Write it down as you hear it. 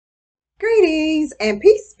Greetings and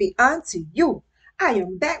peace be unto you. I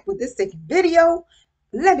am back with this second video.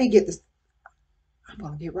 Let me get this. I'm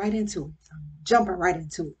going to get right into it. I'm jumping right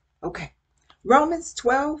into it. Okay. Romans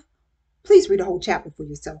 12. Please read the whole chapter for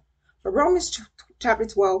yourself. But Romans chapter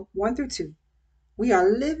 12, 1 through 2. We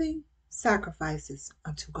are living sacrifices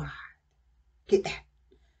unto God. Get that.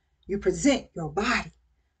 You present your body.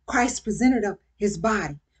 Christ presented up his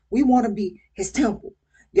body. We want to be his temple.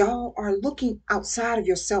 Y'all are looking outside of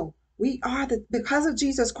yourself. Because of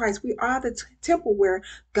Jesus Christ, we are the temple where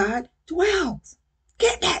God dwells.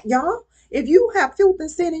 Get that, y'all. If you have filth and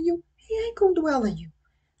sin in you, he ain't going to dwell in you.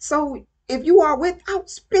 So if you are without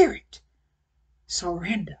spirit,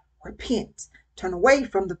 surrender, repent, turn away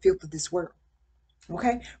from the filth of this world.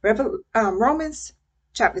 Okay. Romans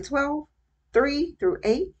chapter 12, 3 through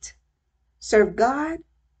 8. Serve God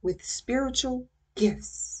with spiritual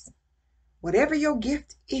gifts. Whatever your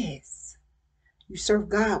gift is, you serve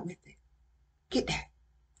God with it. Get that.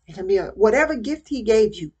 It can be whatever gift he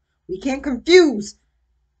gave you. We can't confuse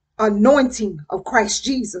anointing of Christ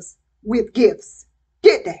Jesus with gifts.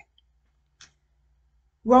 Get that.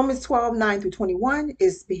 Romans 12, 9 through 21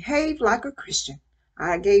 is behave like a Christian.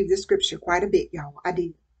 I gave this scripture quite a bit, y'all. I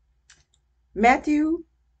did. Matthew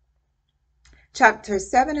chapter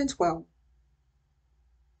 7 and 12.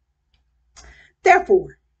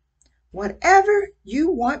 Therefore, whatever you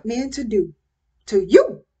want men to do to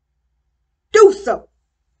you, do so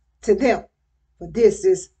to them. For this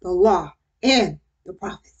is the law and the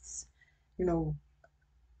prophets. You know,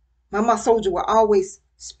 my soldier will always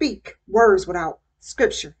speak words without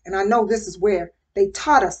scripture. And I know this is where they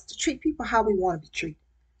taught us to treat people how we want to be treated,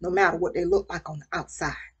 no matter what they look like on the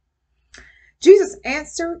outside. Jesus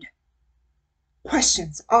answered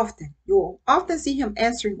questions often. You'll often see him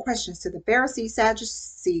answering questions to the Pharisees,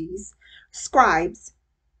 Sadducees, scribes,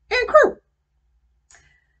 and crew.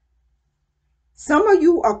 Some of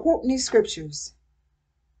you are quoting these scriptures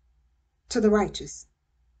to the righteous.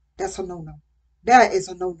 That's a no-no. That is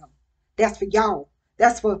a no-no. That's for y'all.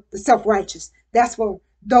 That's for the self-righteous. That's for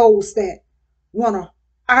those that want to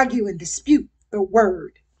argue and dispute the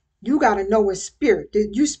word. You got to know in spirit.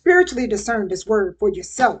 You spiritually discern this word for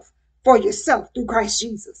yourself through Christ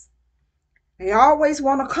Jesus. They always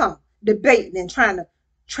want to come debating and trying to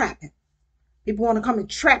trap him. People want to come and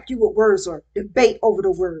trap you with words or debate over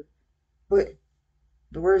the word. But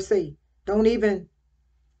the word say, don't even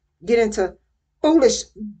get into foolish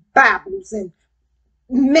Bibles and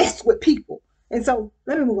mess with people. And so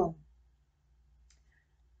let me move on.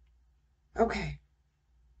 Okay.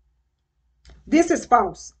 This is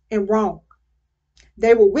false and wrong.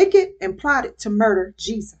 They were wicked and plotted to murder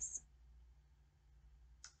Jesus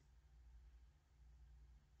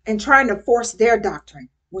and trying to force their doctrine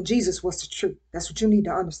when Jesus was the truth. That's what you need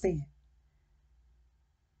to understand.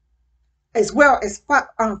 As well as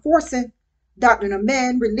forcing doctrine of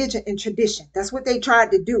man, religion, and tradition. That's what they tried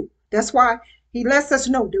to do. That's why he lets us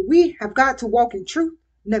know that we have got to walk in truth,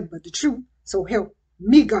 nothing but the truth. So help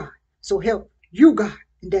me, God. So help you, God.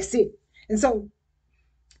 And that's it. And so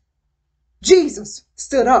Jesus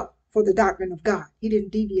stood up for the doctrine of God. He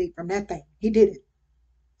didn't deviate from that thing. He didn't.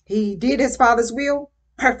 He did his Father's will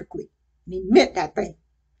perfectly. And he meant that thing.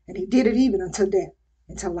 And he did it even until death,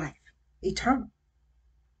 until life, eternal.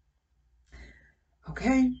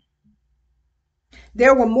 Okay.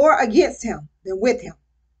 There were more against him than with him.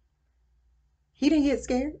 He didn't get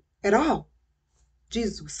scared at all.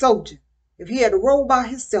 Jesus was soldier. If he had to roll by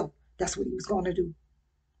himself, that's what he was going to do.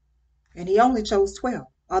 And he only chose 12.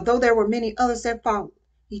 Although there were many others that followed,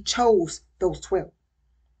 he chose those 12.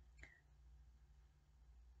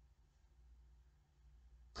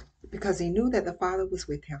 Because he knew that the Father was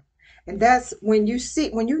with him. And that's when you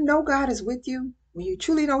know God is with you, when you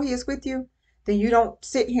truly know he is with you, then you don't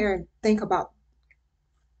sit here and think about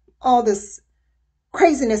all this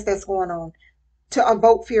craziness that's going on to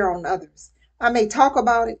evoke fear on others. I may talk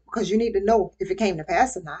about it because you need to know if it came to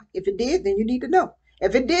pass or not. If it did, then you need to know.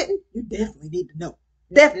 If it didn't, you definitely need to know.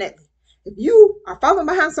 Definitely. If you are following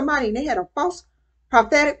behind somebody and they had a false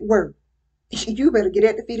prophetic word, you better get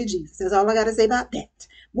at the feet of Jesus. That's all I got to say about that.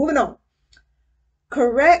 Moving on.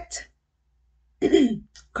 Correct.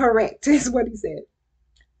 Correct is what he said.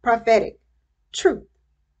 Prophetic. Truth.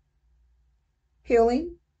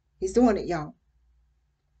 Healing. He's doing it, y'all.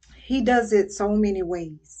 He does it so many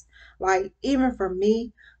ways. Like, even for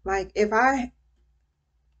me, like he wants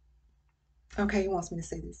me to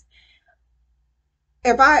say this.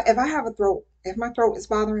 If I have a throat, if my throat is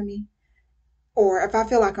bothering me, or if I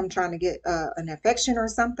feel like I'm trying to get an infection or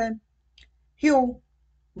something, he'll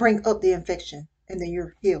bring up the infection and then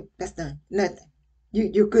you're healed. That's done. Nothing.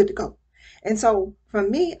 You're good to go. And so for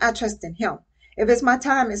me, I trust in him. If it's my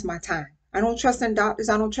time, it's my time. I don't trust in doctors.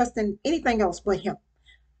 I don't trust in anything else but him.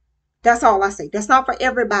 That's all I say. That's not for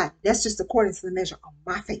everybody. That's just according to the measure of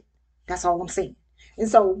my faith. That's all I'm saying. And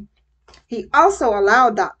so he also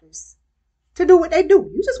allowed doctors to do what they do.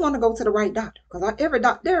 You just want to go to the right doctor, because every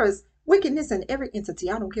doctor, there is wickedness in every entity.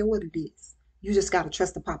 I don't care what it is. You just got to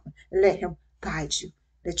trust the Papa and let him guide you.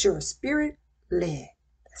 That you're a spirit led.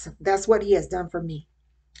 That's what he has done for me.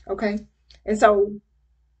 Okay. And so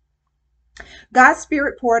God's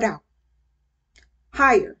spirit poured out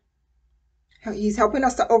higher. He's helping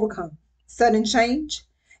us to overcome sudden change.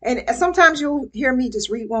 And sometimes you'll hear me just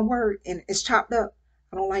read one word and it's chopped up.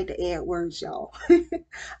 I don't like to add words, y'all.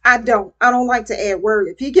 I don't like to add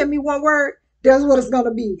words. If he give me one word, that's what it's going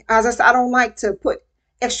to be. I don't like to put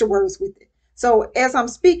extra words with it. So as I'm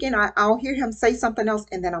speaking, I'll hear him say something else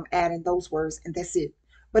and then I'm adding those words and that's it.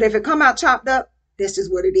 But if it come out chopped up, that's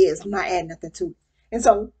just what it is. I'm not adding nothing to it. And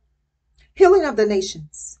so healing of the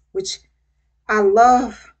nations, which I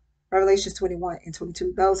love Revelations 21 and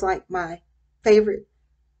 22. Those like my favorite.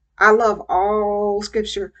 I love all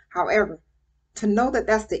scripture. However, to know that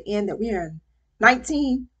that's the end, that we are in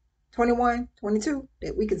 19, 21, 22,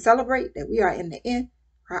 that we can celebrate, that we are in the end,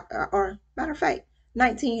 or matter of fact,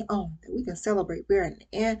 19 on, that we can celebrate. We're in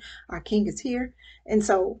the end. Our King is here. And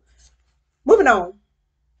so, moving on.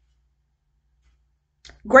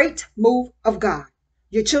 Great move of God.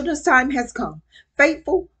 Your children's time has come.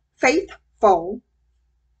 Faithful,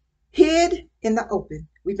 hid in the open.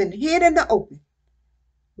 We've been hid in the open.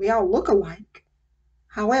 We all look alike.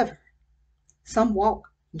 However, some walk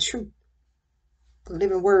in truth, the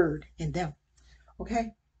living word in them.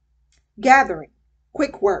 Okay? Gathering,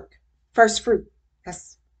 quick work, first fruit.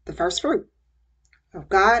 That's the first fruit of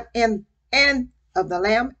God and of the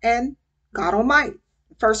Lamb and God Almighty.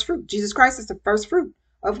 The first fruit. Jesus Christ is the first fruit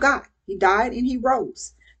of God. He died and he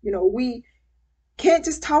rose. You know, we can't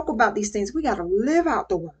just talk about these things. We got to live out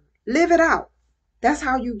the word. Live it out. That's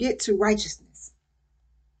how you get to righteousness.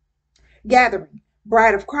 Gathering,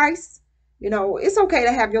 bride of Christ. You know, it's okay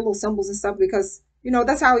to have your little symbols and stuff because, you know,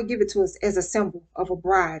 that's how he give it to us as a symbol of a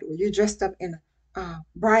bride, or you're dressed up in a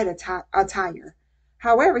bride attire.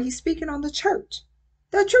 However, he's speaking on the church,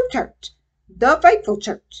 the true church, the faithful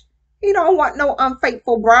church. He don't want no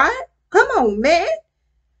unfaithful bride. Come on, man.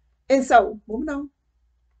 And so, moving on.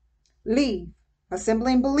 Leave,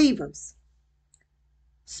 assembling believers.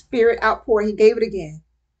 Spirit outpour, he gave it again.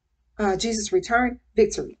 Jesus returned,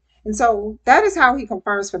 victory. And so that is how he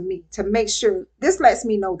confirms for me, to make sure this lets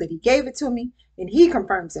me know that he gave it to me and he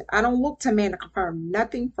confirms it. I don't look to man to confirm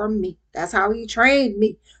nothing from me. That's how he trained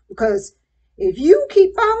me. Because if you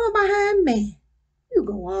keep following behind man, you're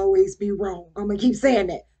going to always be wrong. I'm going to keep saying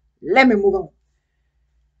that. Let me move on.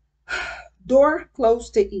 Door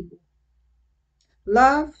closed to evil.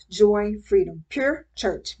 Love, joy, freedom, pure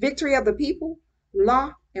church, victory of the people,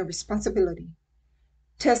 law and responsibility,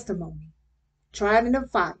 testimony, tried in the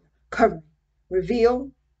fire, covering,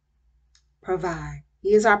 reveal, provide.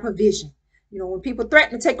 He is our provision. You know, when people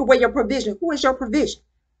threaten to take away your provision, who is your provision?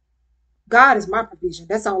 God is my provision.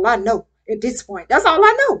 That's all I know at this point. That's all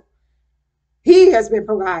I know. He has been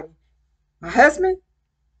providing. My husband,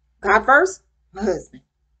 God first, my husband.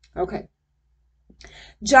 Okay.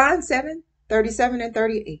 John 7, 37 and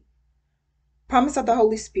 38. Promise of the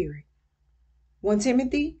Holy Spirit. 1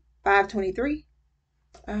 Timothy 5:23.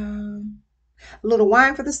 A little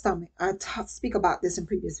wine for the stomach. I speak about this in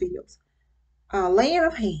previous videos. Laying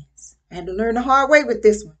of hands. I had to learn the hard way with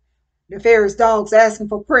this one. The Pharisees dogs asking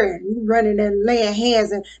for prayer. And you running and laying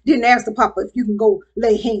hands and didn't ask the Papa if you can go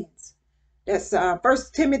lay hands. That's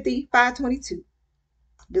 1 Timothy 5:22.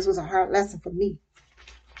 This was a hard lesson for me.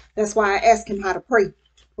 That's why I asked him how to pray.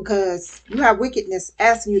 Because you have wickedness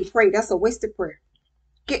asking you to pray. That's a wasted prayer.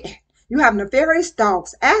 You have nefarious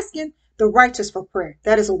dogs asking the righteous for prayer.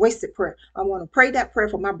 That is a wasted prayer. I want to pray that prayer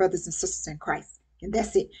for my brothers and sisters in Christ. And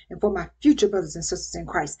that's it. And for my future brothers and sisters in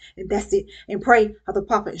Christ. And that's it. And pray how the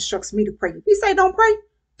Papa instructs me to pray. If he say don't pray,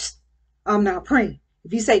 I'm not praying.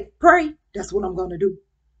 If he say pray, that's what I'm going to do.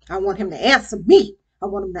 I want him to answer me. I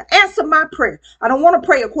want him to answer my prayer. I don't want to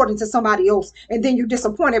pray according to somebody else. And then you're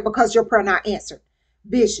disappointed because your prayer not answered.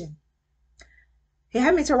 Vision. He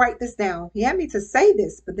had me to write this down. He had me to say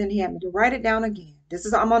this, but then he had me to write it down again.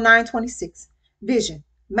 I'm on 9:26. Vision,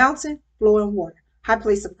 mountain, flowing water, high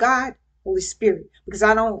place of God, Holy Spirit. Because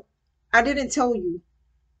I didn't tell you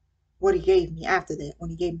what he gave me after that when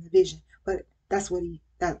he gave me the vision, but that's what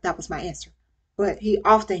that was my answer. But he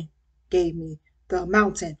often gave me the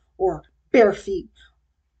mountain or bare feet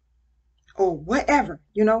or whatever,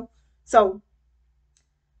 you know. So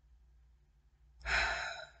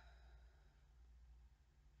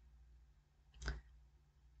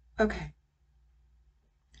Okay.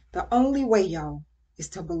 The only way, y'all, is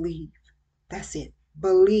to believe. That's it.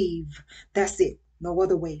 Believe. That's it. No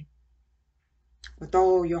other way. With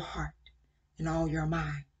all your heart and all your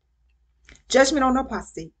mind. Judgment on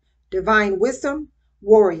apostate. Divine wisdom.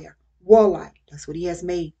 Warrior. Warlike. That's what he has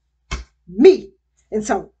made me. And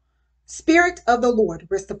so, Spirit of the Lord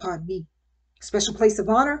rest upon me. Special place of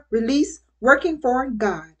honor. Release. Working for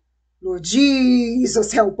God. Lord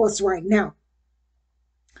Jesus, help us right now.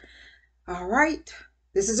 All right.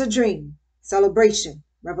 This is a dream. Celebration.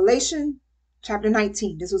 Revelation chapter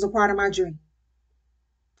 19. This was a part of my dream.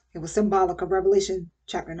 It was symbolic of Revelation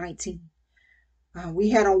chapter 19. We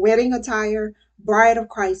had on wedding attire, bride of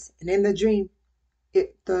Christ, and in the dream,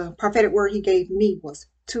 the prophetic word he gave me was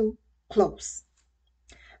too close.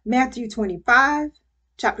 Matthew 25,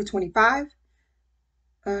 chapter 25.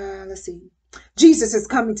 Let's see. Jesus is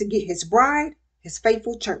coming to get his bride, his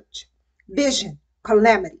faithful church. Vision,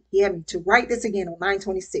 calamity. He had me to write this again on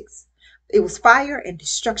 9/26. It was fire and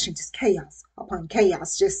destruction, just chaos upon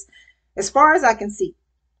chaos, just as far as I can see.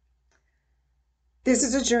 This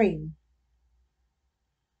is a dream.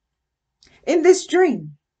 In this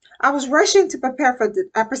dream, I was rushing to prepare for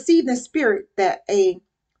I perceived in spirit that a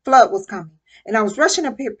flood was coming. And I was rushing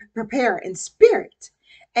to prepare in spirit.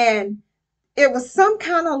 And it was some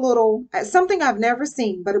kind of little, something I've never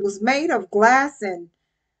seen, but it was made of glass and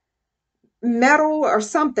metal or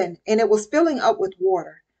something. And it was filling up with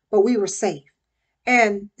water, but we were safe.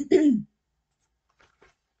 And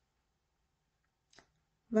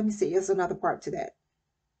let me see, there's another part to that.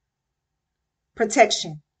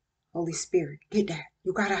 Protection. Holy Spirit. Get that.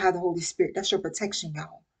 You got to have the Holy Spirit. That's your protection,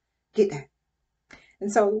 y'all. Get that. And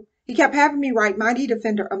so he kept having me write mighty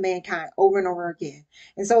defender of mankind over and over again.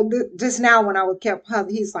 And so just now when I would kept,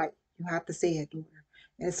 he's like, you have to say it, daughter.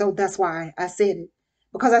 And so that's why I said it.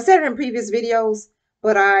 Because I said it in previous videos,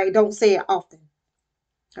 but I don't say it often.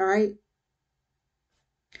 All right.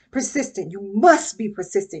 Persistent. You must be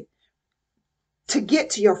persistent. To get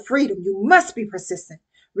to your freedom, you must be persistent.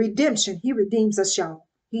 Redemption. He redeems us, y'all.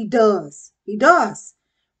 He does. He does.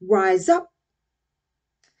 Rise up.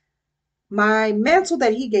 My mantle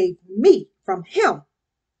that he gave me from him.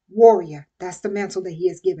 Warrior. That's the mantle that he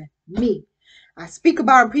has given me. I speak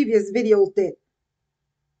about in previous videos that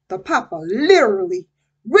the Papa literally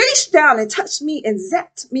reached down and touched me and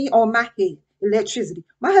zapped me on my head. Electricity.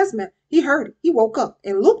 My husband, he heard it. He woke up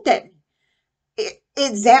and looked at me.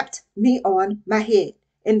 It zapped me on my head.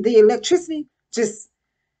 And the electricity just,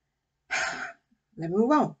 let me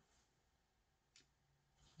move on.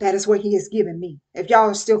 That is what he has given me. If y'all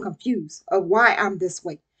are still confused of why I'm this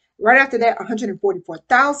way. Right after that,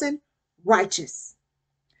 144,000 righteous,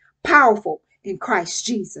 powerful in Christ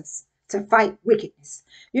Jesus to fight wickedness.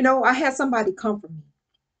 You know, I had somebody comfort me.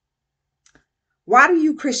 Why do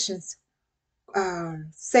you Christians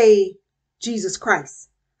say Jesus Christ?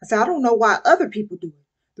 I said, I don't know why other people do it.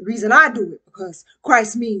 The reason I do it because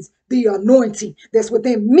Christ means the anointing that's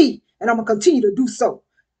within me, and I'm going to continue to do so.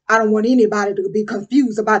 I don't want anybody to be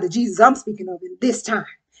confused about the Jesus I'm speaking of in this time.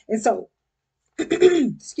 And so,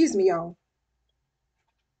 excuse me, y'all.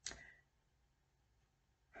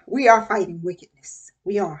 We are fighting wickedness.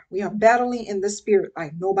 We are. We are battling in the spirit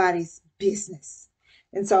like nobody's business.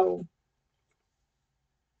 And so,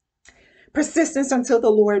 persistence until the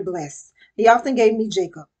Lord blessed. He often gave me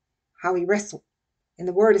Jacob, how he wrestled. In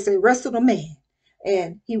the word, it said, wrestled a man.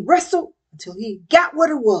 And he wrestled until he got what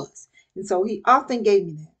it was. And so he often gave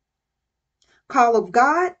me that. Call of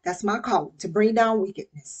God, that's my calling, to bring down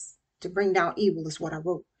wickedness, to bring down evil is what I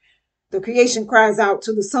wrote. The creation cries out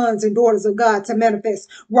to the sons and daughters of God to manifest,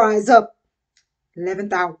 rise up.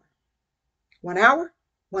 11th hour. 1 hour,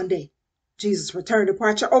 1 day. Jesus' return,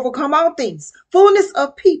 departure, overcome all things. Fullness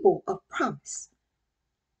of people of promise.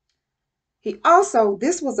 He also,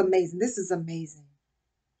 this was amazing. This is amazing.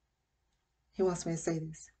 He wants me to say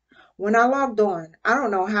this. When I logged on, I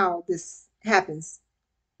don't know how this happens.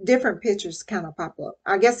 Different pictures kind of pop up.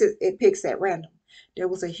 I guess it picks at random. There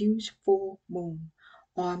was a huge full moon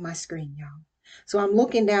on my screen, y'all. So I'm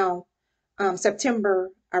looking down. September,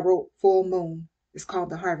 I wrote full moon. It's called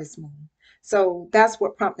the harvest moon. So that's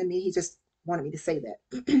what prompted me. He just wanted me to say that.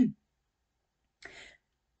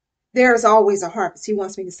 There is always a harvest. He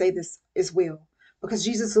wants me to say this as well. Because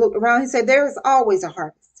Jesus looked around, he said, there is always a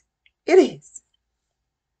harvest. It is.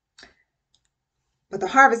 But the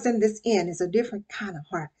harvest in this end is a different kind of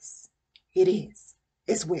harvest. It is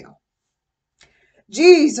as well.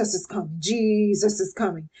 Jesus is coming. Jesus is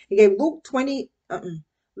coming. He gave Luke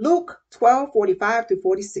 12:45 through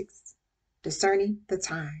 46. Discerning the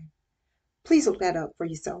time. Please look that up for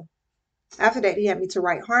yourself. After that, he had me to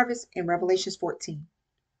write harvest in Revelations 14.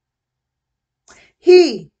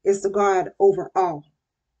 He is the God over all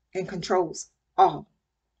and controls all.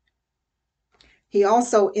 He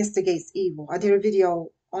also instigates evil. I did a video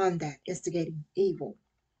on that, instigating evil.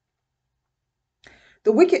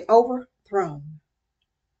 The wicked overthrown.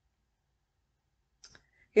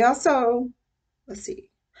 He also, let's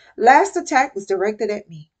see, last attack was directed at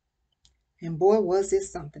me. And boy, was it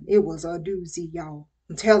something. It was a doozy, y'all.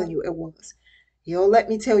 I'm telling you, it was. He'll let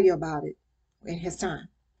me tell you about it in his time.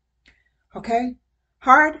 Okay?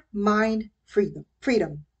 Hard mind freedom.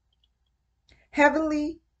 Freedom.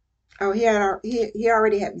 Heavenly. Oh, he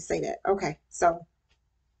already had me say that. Okay, so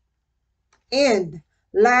end.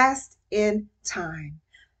 Last in time.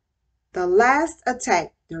 The last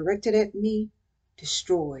attack directed at me,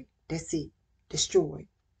 destroyed. That's it. Destroyed.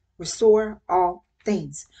 Restore all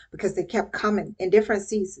things. Because they kept coming in different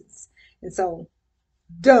seasons. And so,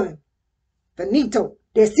 done. Finito.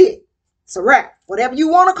 That's it. It's a wrap. Whatever you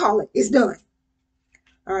want to call it, it's done.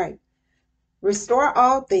 All right. Restore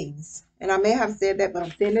all things. And I may have said that, but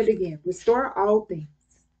I'm saying it again. Restore all things.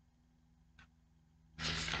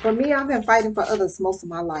 For me, I've been fighting for others most of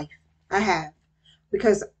my life. I have.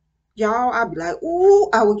 Because y'all, I'd be like, ooh,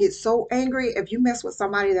 I would get so angry if you mess with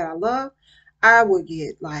somebody that I love. I would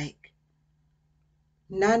get like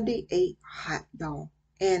 98 hot, y'all.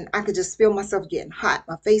 And I could just feel myself getting hot.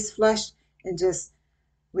 My face flushed and just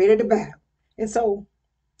ready to battle. And so,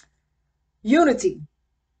 unity.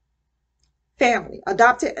 Family,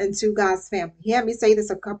 adopted into God's family. He had me say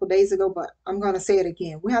this a couple days ago, but I'm going to say it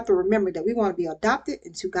again. We have to remember that we want to be adopted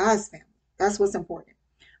into God's family. That's what's important.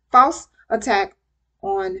 False attack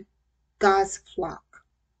on God's flock.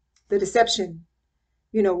 The deception,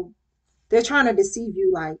 they're trying to deceive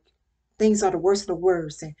you like things are the worst of the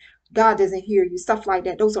worst and God doesn't hear you, stuff like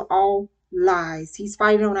that. Those are all lies. He's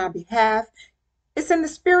fighting on our behalf. It's in the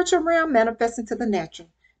spiritual realm manifesting to the natural.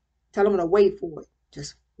 Tell them to wait for it.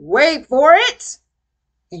 Just wait for it.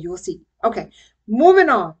 And you'll see. Okay, moving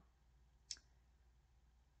on.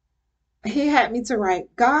 He had me to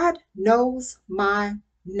write, God knows my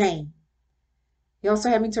name. He also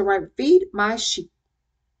had me to write, feed my sheep.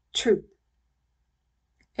 Truth.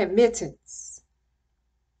 Admittance.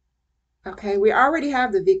 Okay, we already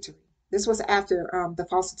have the victory. This was after the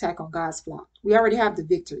false attack on God's flock. We already have the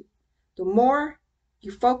victory. The more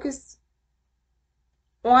you focus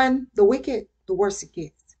on the wicked, the worse it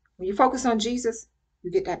gets. When you focus on Jesus,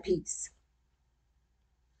 you get that peace.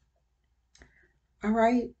 All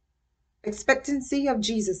right. Expectancy of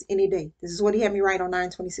Jesus any day. This is what he had me write on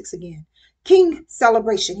 9/26 again. King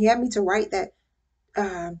celebration. He had me to write that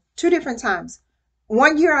 2 different times.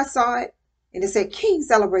 One year I saw it and it said King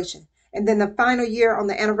celebration. And then the final year on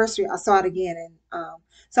the anniversary, I saw it again. And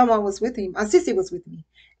someone was with me. My sissy was with me.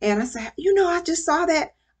 And I said, I just saw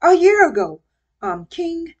that a year ago.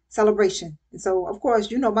 King celebration. And so, of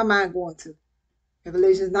course, my mind going to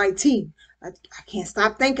Revelation 19. I can't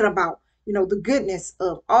stop thinking about, the goodness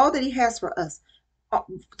of all that he has for us.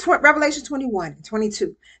 Revelation 21 and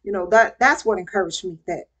 22. That's what encouraged me,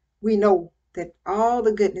 that we know that all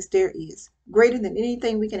the goodness there is greater than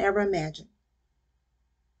anything we can ever imagine.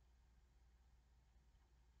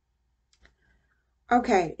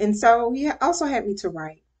 Okay, and so he also had me to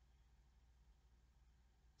write.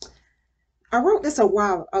 I wrote this a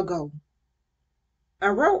while ago. I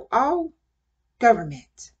wrote all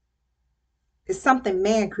government is something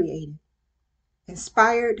man created,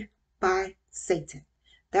 inspired by Satan.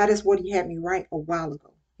 That is what he had me write a while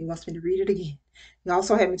ago. He wants me to read it again. He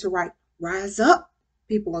also had me to write, rise up,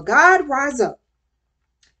 people of God, rise up.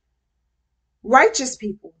 Righteous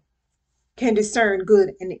people can discern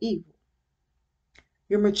good and evil.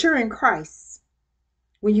 You're mature in Christ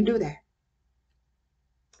when you do that.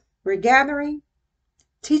 We're gathering,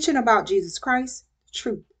 teaching about Jesus Christ,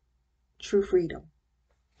 truth, true freedom.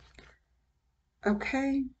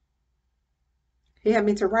 Okay. He had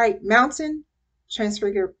me to write mountain,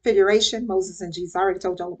 transfiguration, Moses and Jesus. I already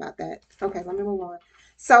told you all about that. Okay, let me move on.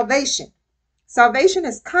 Salvation. Salvation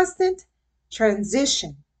is constant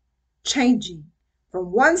transition, changing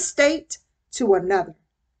from one state to another.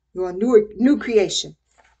 You're a new creation.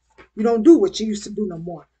 You don't do what you used to do no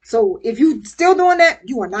more. So if you're still doing that,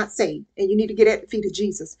 you are not saved. And you need to get at the feet of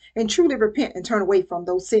Jesus and truly repent and turn away from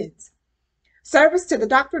those sins. Service to the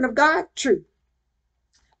doctrine of God, true.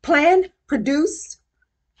 Planned, produced,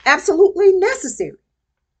 absolutely necessary.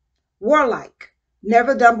 Warlike,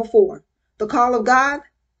 never done before. The call of God.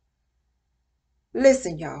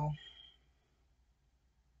 Listen, y'all.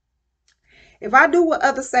 If I do what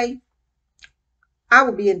others say, I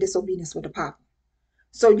will be in disobedience with the Papa.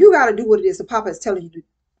 So you got to do what it is the Papa is telling you to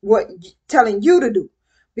do, telling you to do,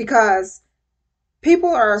 because People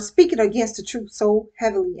are speaking against the truth so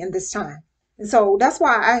heavily in this time. And so that's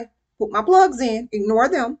why I put my plugs in, ignore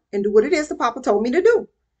them, and do what it is the Papa told me to do.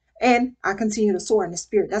 And I continue to soar in the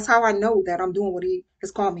spirit. That's how I know that I'm doing what he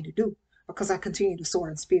has called me to do, because I continue to soar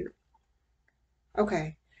in spirit.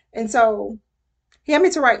 Okay. And so he had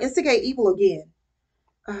me to write instigate evil again.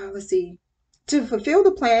 Let's see. To fulfill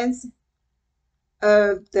the plans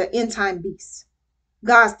of the end time beast,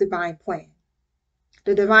 God's divine plan,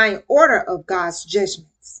 the divine order of God's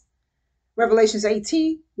judgments. Revelations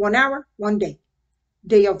 18, 1 hour, 1 day.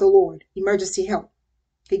 Day of the Lord, emergency help.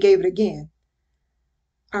 He gave it again.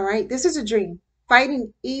 All right, this is a dream.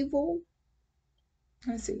 Fighting evil.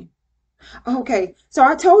 Let's see. Okay, so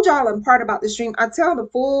I told y'all in part about this dream. I tell the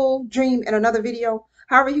full dream in another video.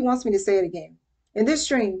 However, he wants me to say it again. In this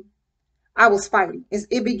dream, I was fighting.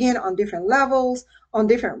 It began on different levels, on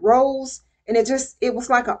different roles, and it was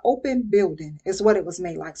like an open building is what it was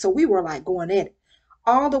made like. So we were like going at it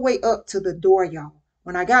all the way up to the door, y'all.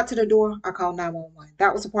 When I got to the door, I called 911.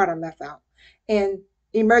 That was the part I left out. And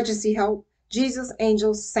emergency help, Jesus,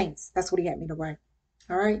 angels, saints. That's what he had me to write.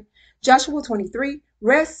 All right. Joshua 23,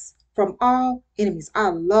 rest from all enemies. I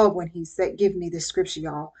love when he said, give me this scripture,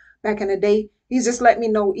 y'all. Back in the day, he just let me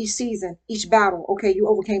know each season, each battle. Okay, you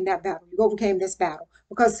overcame that battle. You overcame this battle.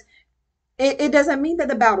 Because it doesn't mean that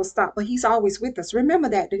the battle stopped, but he's always with us. Remember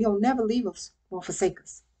that he'll never leave us or forsake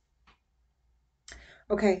us.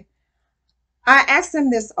 Okay. I asked him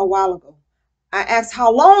this a while ago. I asked,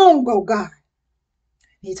 how long ago, God?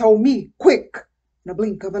 He told me, quick, in a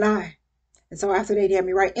blink of an eye. And so after that, he had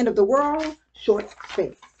me write, end of the world, short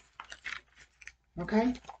space.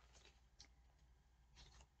 Okay.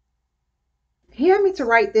 He had me to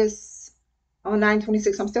write this on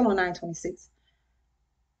 9/26. I'm still on 9/26.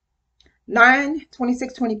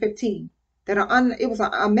 9/26/2015. It was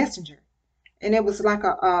a messenger. And it was like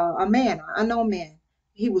a man, an unknown man.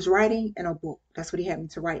 He was writing in a book. That's what he had me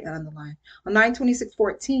to write and underline. On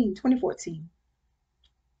 9/26/2014.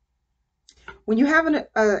 When you have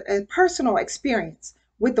a personal experience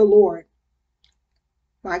with the Lord,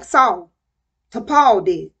 like Saul to Paul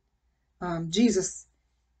did, Jesus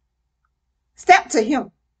stepped to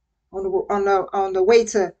him on the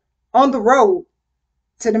road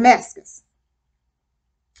to Damascus.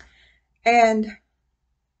 And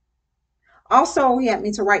also he had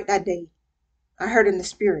me to write that day. I heard in the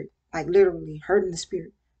spirit, like literally heard in the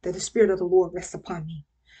spirit, that the spirit of the Lord rests upon me.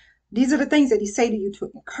 These are the things that he say to you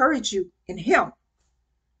to encourage you in him.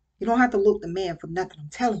 You don't have to look the man for nothing. I'm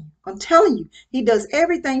telling you. I'm telling you. He does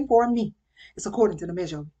everything for me. It's according to the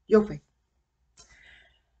measure of your faith.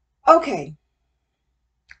 Okay.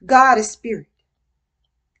 God is spirit.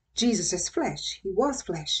 Jesus is flesh. He was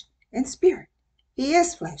flesh and spirit. He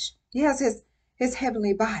is flesh. He has his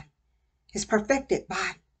heavenly body, his perfected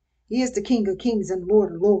body. He is the King of kings and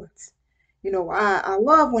Lord of lords. You know, I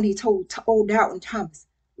love when he told old Doubting Thomas,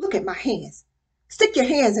 look at my hands. Stick your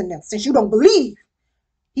hands in them since you don't believe.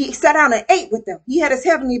 He sat down and ate with them. He had his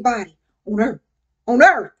heavenly body on earth. On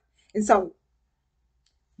earth. And so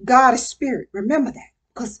God is spirit. Remember that.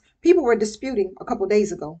 Because people were disputing a couple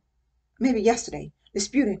days ago, maybe yesterday,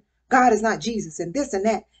 disputing God is not Jesus and this and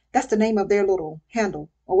that. That's the name of their little handle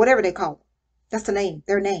or whatever they call it. That's the name,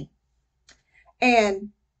 their name.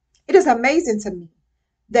 And it is amazing to me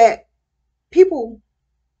that people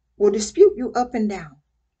will dispute you up and down.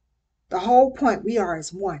 The whole point, we are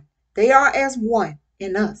as one. They are as one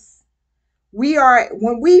in us. We are,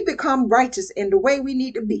 when we become righteous in the way we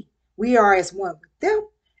need to be, we are as one with them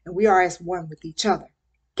and we are as one with each other.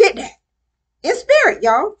 Get that? In spirit,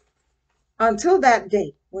 y'all. Until that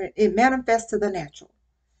day when it manifests to the natural.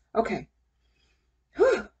 Okay.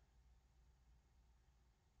 Whew.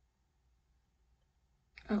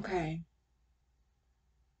 Okay.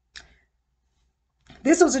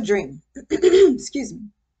 This was a dream. Excuse me.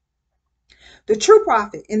 The true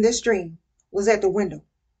prophet in this dream was at the window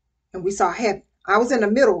and we saw heaven. I was in the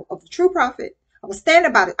middle of the true prophet. I was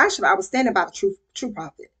standing by it. Actually, I was standing by the true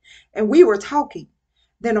prophet and we were talking.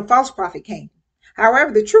 Then a false prophet came.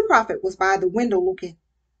 However, the true prophet was by the window looking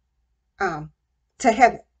to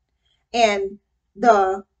heaven. And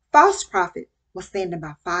the false prophet was standing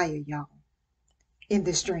by fire, y'all, in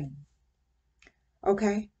this dream.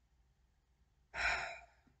 Okay.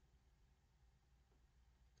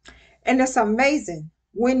 And it's amazing.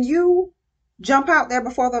 When you jump out there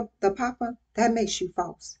before the Papa, that makes you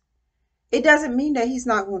false. It doesn't mean that he's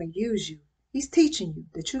not going to use you. He's teaching you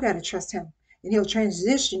that you got to trust him. And he'll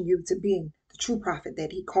transition you to being the true prophet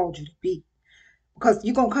that he called you to be. Because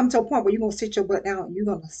you're going to come to a point where you're going to sit your butt down and you're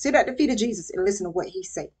going to sit at the feet of Jesus and listen to what he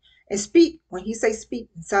say. And speak when he say speak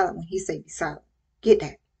and silent when he say be silent. Get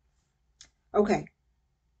that. Okay.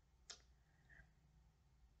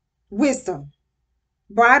 Wisdom,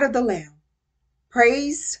 bride of the Lamb.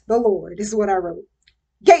 Praise the Lord. This is what I wrote.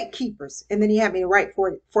 Gatekeepers. And then he had me write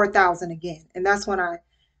 4,000 again. And that's when I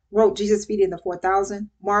wrote Jesus feeding the 4,000.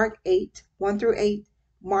 Mark 8, 1 through 8.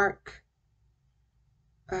 Mark,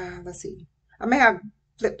 let's see. I may have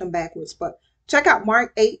flipped them backwards, but check out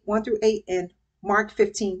Mark 8, 1 through 8 and Mark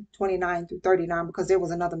 15, 29 through 39, because there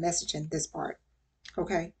was another message in this part.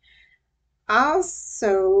 Okay.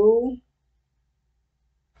 Also,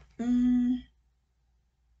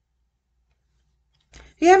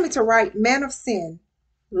 he had me to write man of sin,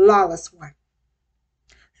 lawless one.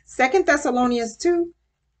 2 Thessalonians 2,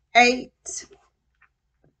 8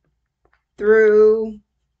 through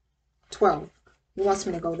 12. He wants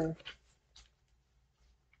me to go there.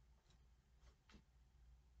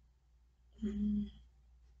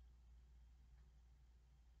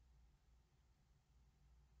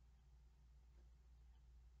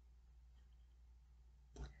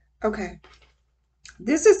 Okay.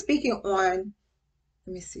 This is speaking on,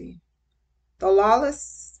 let me see, the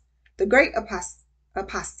lawless, the great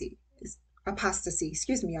apostasy,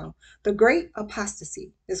 excuse me, y'all. The great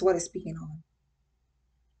apostasy is what it's speaking on.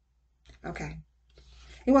 Okay.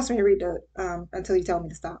 He wants me to read the until he tells me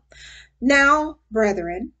to stop. Now,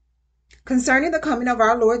 brethren, concerning the coming of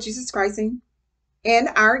our Lord Jesus Christ and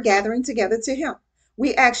our gathering together to him,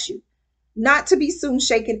 we ask you not to be soon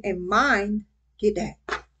shaken in mind, get that,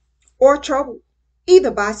 or troubled,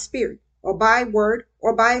 either by spirit or by word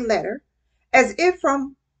or by letter, as if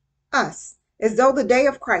from us, as though the day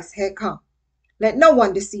of Christ had come. Let no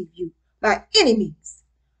one deceive you by any means,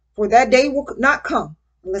 for that day will not come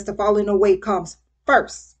unless the falling away comes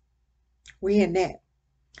first. We're in that.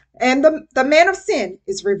 And the man of sin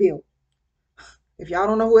is revealed. If y'all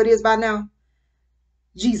don't know who it is by now,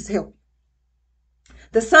 Jesus help.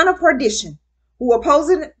 The son of perdition, who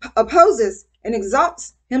opposes and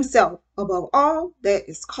exalts himself above all that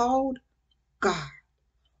is called God,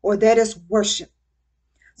 or that is worship,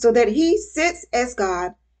 so that he sits as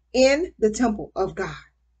God in the temple of God.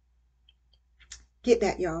 Get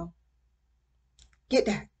that, y'all. Get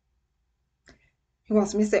that. He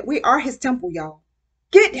wants me to say, we are his temple, y'all.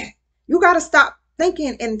 Get that. You got to stop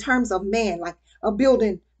thinking in terms of man, like a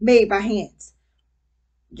building made by hands.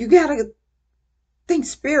 You got to think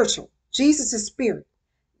spiritual. Jesus is spirit.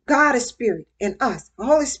 God is spirit in us. The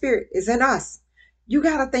Holy Spirit is in us. You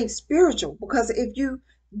got to think spiritual, because if you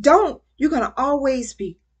don't, you're going to always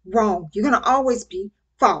be wrong. You're going to always be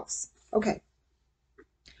false. Okay.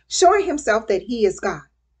 Showing himself that he is God.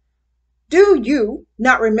 Do you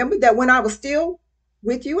not remember that when I was still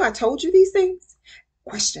with you, I told you these things?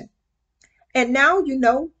 Question. And now you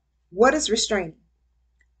know what is restraining.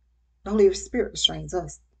 The Holy Spirit restrains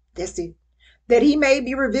us. That's it. That he may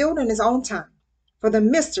be revealed in his own time. For the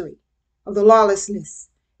mystery of the lawlessness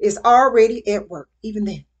is already at work, even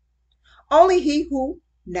then. Only he who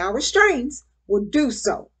now restrains will do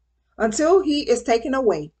so until he is taken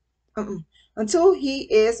away, until he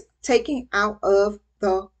is taken out of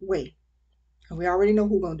the way. And we already know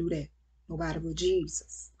who's going to do that. Nobody but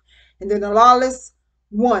Jesus. And then the lawless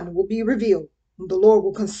one will be revealed, whom the Lord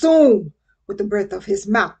will consume with the breath of his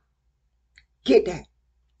mouth. Get that.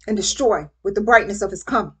 And destroy with the brightness of his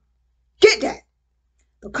coming. Get that.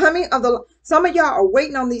 The coming of some of y'all are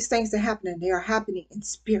waiting on these things to happen, and they are happening in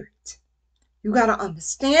spirit. You got to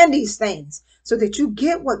understand these things so that you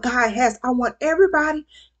get what God has. I want everybody,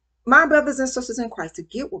 my brothers and sisters in Christ, to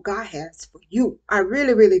get what God has for you. I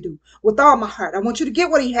really, really do. With all my heart. I want you to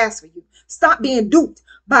get what he has for you. Stop being duped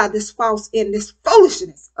by this false and this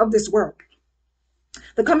foolishness of this world.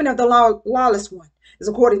 The coming of the lawless one is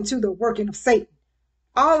according to the working of Satan.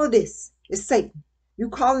 All of this is Satan. You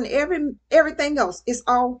calling everything else, it's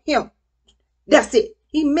all him. That's it.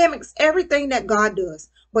 He mimics everything that God does,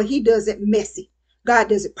 but he does it messy. God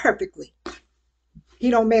does it perfectly. He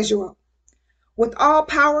don't measure up. With all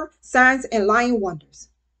power, signs, and lying wonders.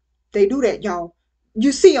 They do that, y'all.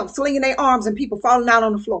 You see them slinging their arms and people falling out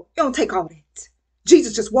on the floor. It don't take all that.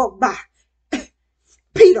 Jesus just walked by.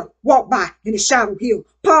 Peter walked by and his shadow healed.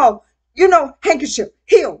 Paul, handkerchief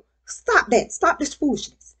healed. Stop that. Stop this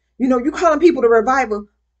foolishness. You calling people to revival.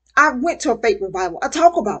 I went to a faith revival. I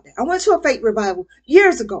talk about that. I went to a faith revival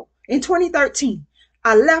years ago in 2013.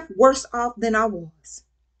 I left worse off than I was.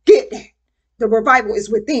 Get that. The revival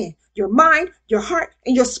is within your mind, your heart,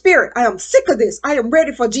 and your spirit. I am sick of this. I am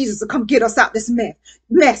ready for Jesus to come get us out this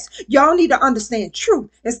mess. Y'all need to understand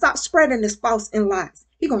truth and stop spreading this false and lies.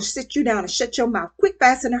 He's going to sit you down and shut your mouth quick,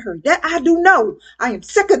 fast, in a hurry. That I do know. I am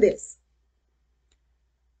sick of this.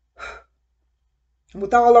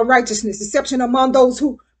 With all unrighteousness, deception among those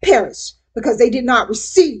who perish, because they did not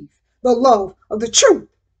receive the love of the truth.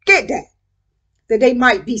 Get that? That they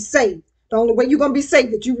might be saved. The only way you're going to be saved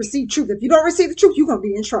is that you receive truth. If you don't receive the truth, you're going to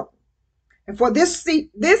be in trouble. And for this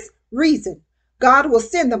reason, God will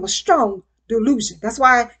send them a strong delusion. That's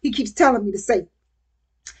why he keeps telling me to say,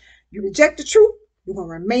 you reject the truth, you're going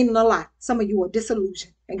to remain in a lie. Some of you are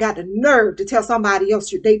disillusioned and got the nerve to tell somebody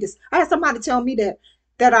else I had somebody tell me that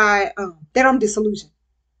I'm disillusioned,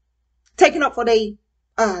 taking up for they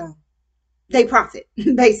profit,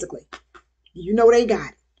 basically. You know they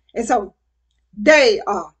got it. And so they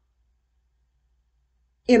are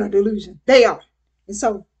in a delusion. They are. And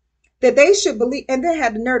so that they should believe, and they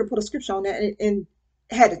had the nerve to put a scripture on that and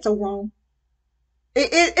had it so wrong.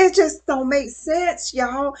 It just don't make sense,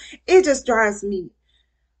 y'all. It just drives me.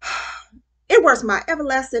 It works my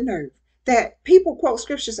everlasting nerve that people quote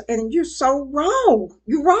scriptures and you're so wrong.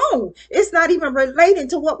 You're wrong. It's not even relating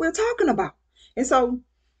to what we're talking about. And so,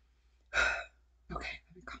 okay,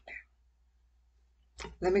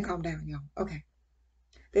 let me calm down, y'all. Okay.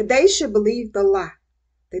 That they should believe the lie,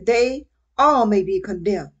 that they all may be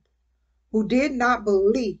condemned, who did not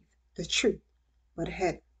believe the truth, but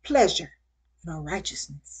had pleasure in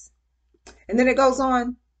unrighteousness. And then it goes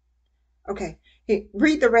on. Okay,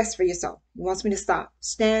 read the rest for yourself. He wants me to stop.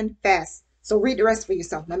 Stand fast. So read the rest for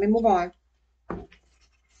yourself. Let me move on.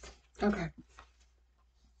 Okay.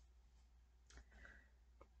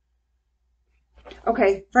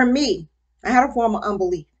 Okay, for me, I had a form of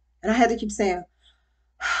unbelief. And I had to keep saying,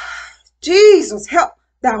 Jesus, help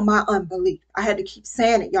thou my unbelief. I had to keep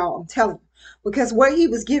saying it, y'all. I'm telling you. Because what he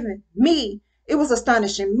was giving me, it was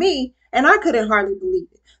astonishing me. And I couldn't hardly believe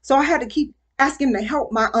it. So I had to keep asking him to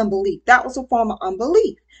help my unbelief. That was a form of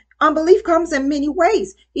unbelief. Unbelief comes in many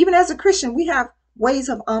ways. Even as a Christian, we have ways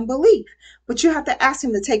of unbelief. But you have to ask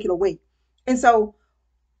him to take it away. And so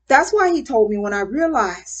that's why he told me when I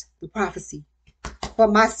realized the prophecy for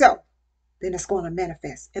myself, then it's going to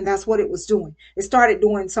manifest. And that's what it was doing. It started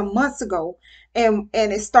doing some months ago, and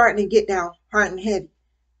it's starting to get down hard and heavy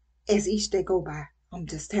as each day go by. I'm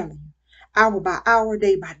just telling you. Hour by hour,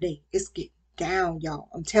 day by day. It's getting down, y'all.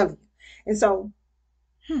 I'm telling you. And so,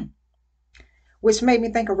 which made me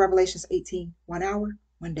think of Revelations 18, 1 hour,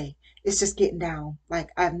 1 day. It's just getting down like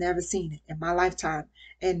I've never seen it in my lifetime.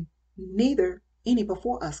 And neither any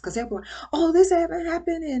before us. Because everyone, oh, this haven't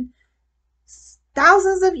happened in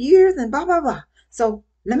thousands of years and blah, blah, blah. So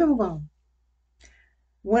let me move on.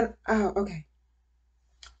 When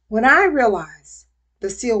I realized the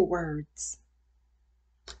sealed words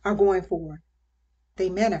are going forward, they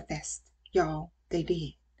manifest, y'all. They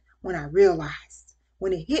did. When I realized,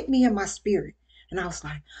 when it hit me in my spirit, and I was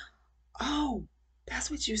like, oh,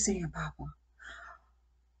 that's what you're saying, Papa.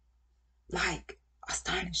 Like,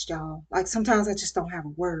 astonished, y'all. Like, sometimes I just don't have a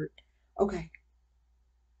word. Okay.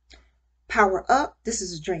 Power up. This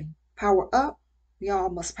is a dream. Power up. We all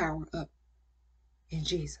must power up in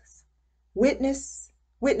Jesus. Witnesses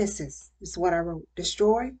is what I wrote.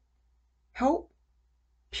 Destroy, help,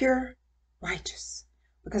 pure, righteous.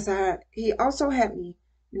 Because he also had me,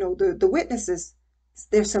 the witnesses,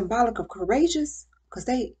 they're symbolic of courageous because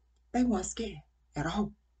they weren't scared at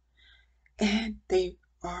all. And they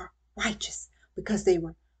are righteous because they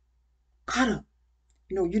were caught up.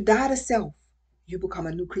 You die to self, you become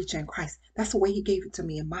a new creature in Christ. That's the way he gave it to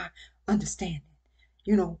me in my understanding.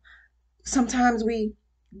 Sometimes we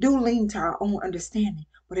do lean to our own understanding,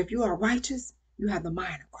 but if you are righteous, you have the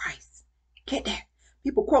mind of Christ. Get that?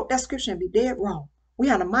 People quote that scripture and be dead wrong. We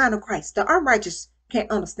have the mind of Christ. The unrighteous can't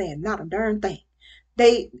understand not a darn thing.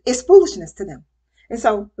 It's foolishness to them. And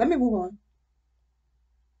so let me move on.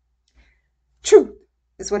 Truth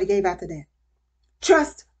is what he gave after that.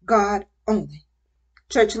 Trust God only.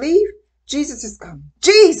 Church leave. Jesus is coming.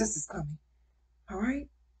 Jesus is coming. All right.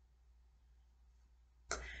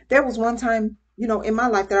 There was one time, in my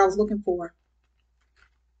life that I was looking for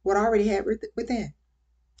what I already had within.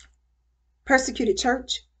 Persecuted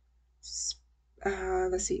church.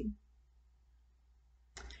 Let's see.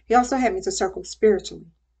 He also had me to circle spiritually.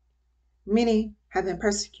 Many have been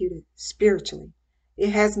persecuted spiritually. It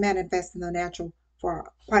has manifested in the natural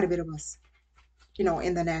for quite a bit of us,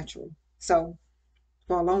 in the natural. So,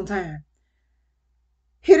 for a long time.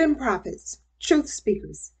 Hidden prophets, truth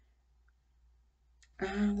speakers.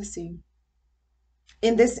 Let's see.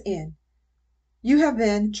 In this end, you have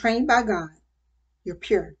been trained by God. You're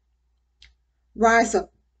pure. Rise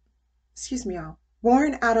up. Excuse me, y'all.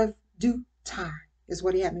 Born out of due time is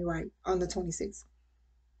what he had me write on the 26th.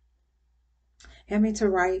 Had me to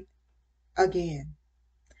write again.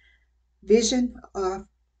 Vision of,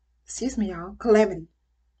 excuse me, y'all, calamity.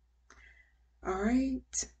 All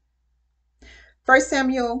right. 1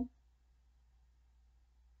 Samuel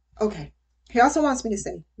Okay. He also wants me to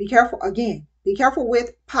say, be careful again. Be careful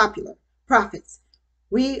with popular prophets.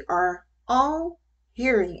 We are all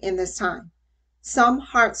hearing in this time. Some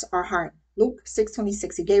hearts are hardened. Luke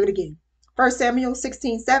 6:26. He gave it again. 1 Samuel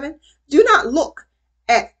 16:7. Do not look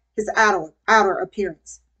at his outer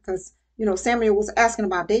appearance. Because Samuel was asking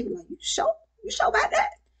about David, like, you sure about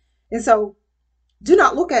that? And so do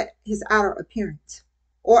not look at his outer appearance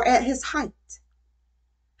or at his height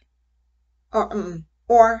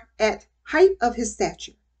or at height of his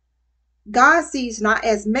stature. God sees not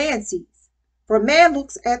as man sees, for man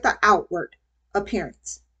looks at the outward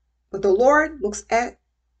appearance, but the Lord looks at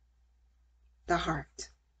the heart.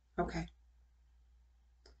 Okay.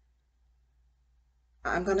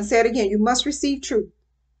 I'm going to say it again. You must receive truth.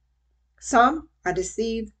 Some are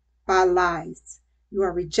deceived by lies. You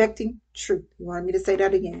are rejecting truth. You want me to say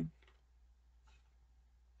that again?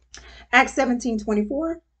 Acts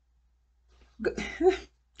 17:24.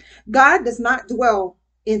 God does not dwell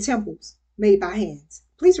in temples made by hands.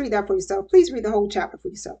 Please read that for yourself. Please read the whole chapter for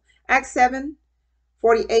yourself. Acts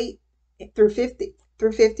 7:48 through 50.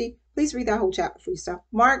 Please read that whole chapter for yourself.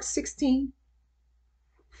 Mark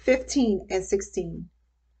 16:15 and 16.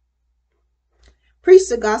 Preach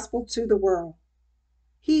the gospel to the world.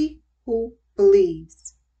 He who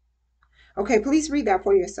believes. Okay, please read that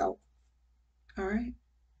for yourself. All right.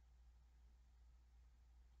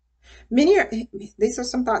 These are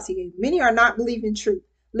some thoughts he gave. Many are not believing truth,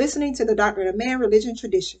 listening to the doctrine of man, religion,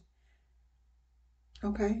 tradition.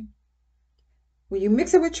 Okay. When you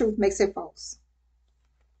mix it with truth, makes it false.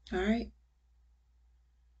 All right.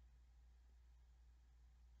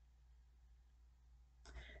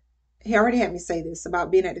 He already had me say this about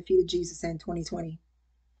being at the feet of Jesus in 2020.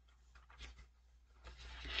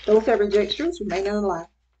 Those that reject truth remain in a lie.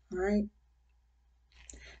 All right.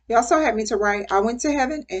 He also had me to write, I went to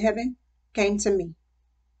heaven and heaven came to me.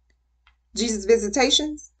 Jesus'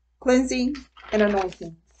 visitations, cleansing, and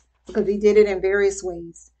anointing, because he did it in various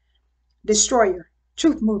ways. Destroyer,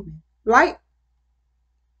 truth movement, light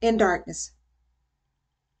in darkness,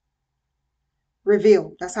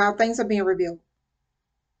 revealed. That's how things are being revealed.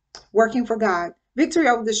 Working for God, victory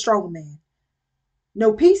over the strong man,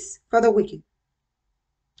 no peace for the wicked.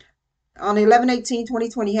 On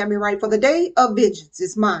 11/18/2020, he had me write, for the day of vengeance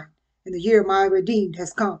is mine, and the year of my redeemed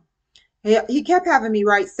has come. He kept having me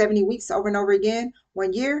write 70 weeks over and over again.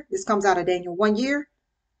 1 year, this comes out of Daniel. 1 year,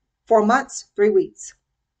 4 months, 3 weeks.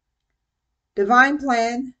 Divine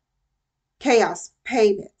plan, chaos,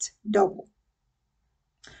 payment, double.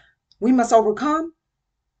 We must overcome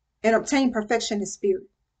and obtain perfection in spirit.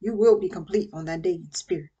 You will be complete on that day in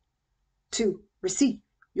spirit. 2, receive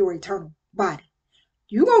your eternal body.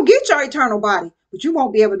 You're going to get your eternal body, but you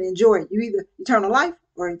won't be able to enjoy it. You either eternal life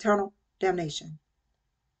or eternal damnation.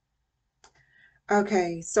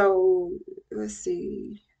 Okay, so let's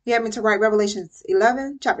see. He had me to write Revelations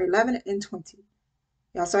 11, chapter 11 and 20.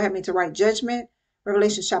 He also had me to write Judgment,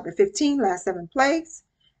 Revelation chapter 15, last 7 plagues.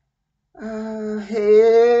 Oh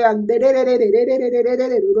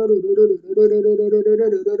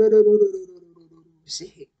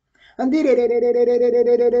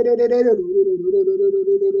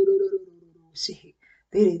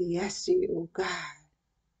God.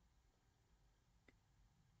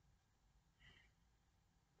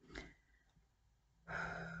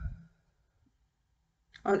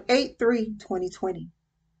 On 8/3/2020,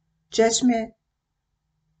 judgment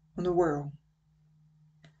on the world.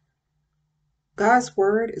 God's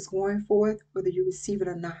word is going forth whether you receive it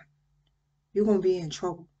or not. You're going to be in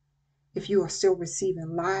trouble if you are still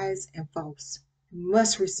receiving lies and false. You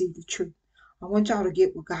must receive the truth. I want y'all to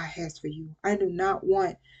get what God has for you. I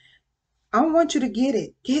want you to get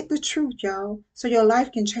it. Get the truth, y'all, so your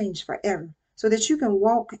life can change forever, so that you can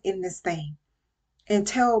walk in this thing and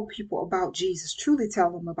tell people about Jesus, truly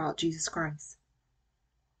tell them about Jesus Christ.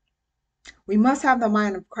 We must have the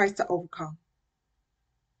mind of Christ to overcome.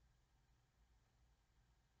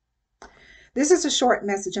 This is a short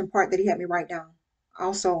message in part that he had me write down,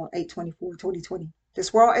 also on 8/24/2020.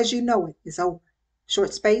 This world as you know it is over.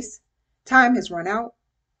 Short space. Time has run out.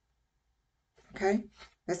 Okay,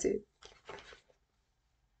 that's it.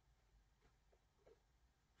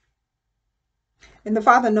 And the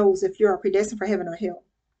Father knows if you are predestined for heaven or hell.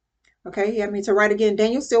 Okay, he had me to write again.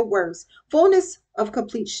 Daniel still words. Fullness of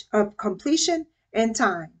completion and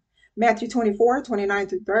time. Matthew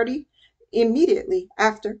 24:29-30, immediately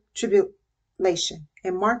after tribulation.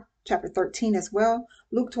 And Mark chapter 13 as well.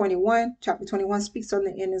 Luke 21, chapter 21 speaks on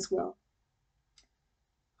the end as well.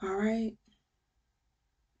 All right.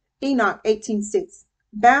 Enoch 18:6.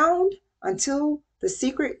 Bound until the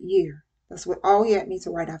secret year. That's what all he had me to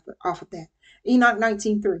write off of that. Enoch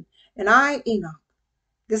 19:3. And I, Enoch,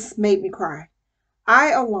 this made me cry.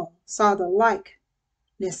 I alone saw the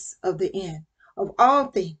likeness of the end of all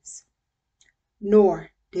things,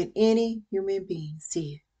 nor did any human being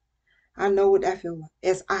see it. I know what that feels like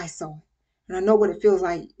as I saw it. And I know what it feels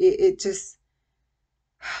like. It just,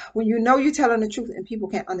 when you know you're telling the truth and people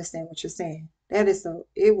can't understand what you're saying,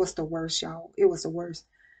 it was the worst, y'all. It was the worst.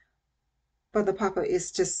 But the Papa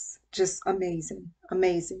is just amazing.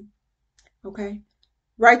 Amazing. Okay.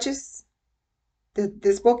 Righteous.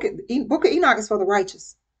 This book of Enoch is for the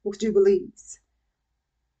righteous, who jubilees.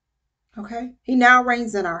 Okay. He now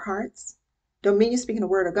reigns in our hearts. Dominion, speaking the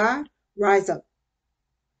word of God, rise up.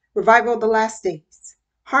 Revival of the last days.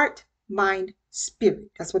 Heart, mind,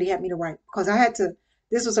 spirit. That's what he had me to write, because I had to.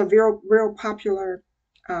 This was a real popular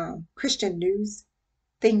Christian news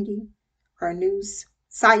thingy, or news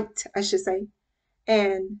site, I should say.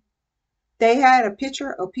 And they had a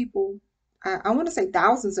picture of people, I want to say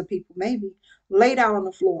thousands of people maybe, laid out on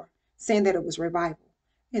the floor saying that it was revival.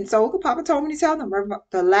 And so the Papa told me to tell them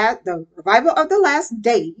the revival of the last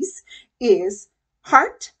days is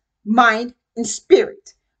heart, mind, and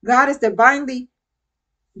spirit. God is divinely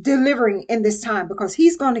delivering in this time because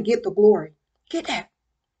he's going to get the glory. Get that?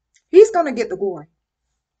 He's going to get the glory.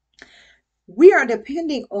 We are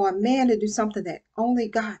depending on man to do something that only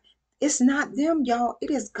God. It's not them, y'all. It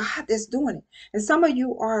is God that's doing it. And some of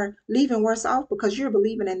you are leaving worse off because you're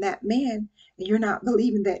believing in that man and you're not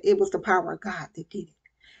believing that it was the power of God that did it.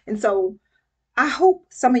 And so I hope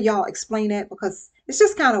some of y'all explain that, because it's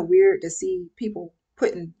just kind of weird to see people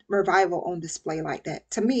putting revival on display like that.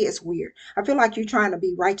 To me, it's weird. I feel like you're trying to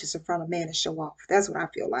be righteous in front of man and show off. That's what I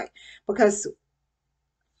feel like. Because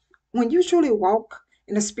when you truly walk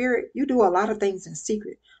in the spirit, you do a lot of things in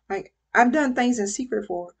secret. Like, I've done things in secret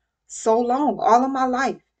for so long, all of my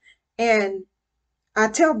life. And I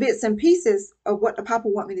tell bits and pieces of what the Papa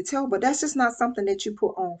want me to tell, but that's just not something that you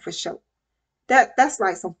put on for show. That's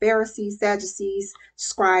like some Pharisees, Sadducees,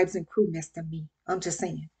 scribes, and crew mess to me. I'm just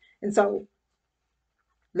saying. And so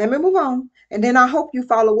let me move on. And then I hope you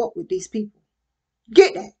follow up with these people.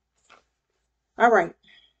 Get that. All right.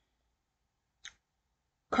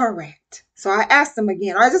 Correct. So I asked them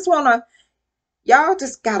again. I just want to, y'all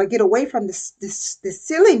just got to get away from this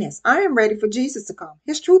silliness. I am ready for Jesus to come.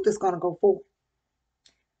 His truth is going to go forward.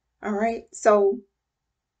 All right. So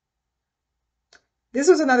this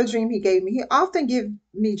was another dream he gave me. He often give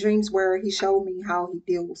me dreams where he showed me how he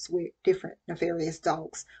deals with different nefarious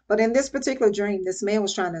dogs. But in this particular dream, this man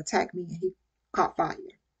was trying to attack me and he caught fire.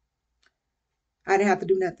 I didn't have to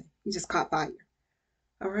do nothing. He just caught fire.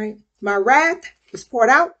 All right. My wrath was poured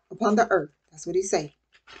out upon the earth. That's what he say.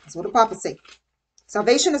 That's what the Papa say.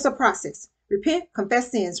 Salvation is a process. Repent,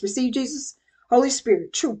 confess sins, receive Jesus, Holy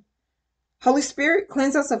Spirit, truth. Holy Spirit,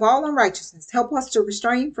 cleanse us of all unrighteousness. Help us to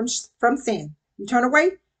restrain from sin. You turn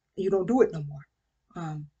away, you don't do it no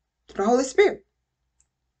more. The Holy Spirit.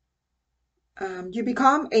 You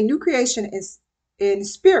become a new creation in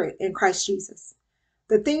spirit in Christ Jesus.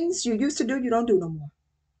 The things you used to do, you don't do no more.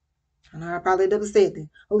 And I probably never said that.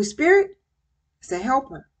 Holy Spirit is a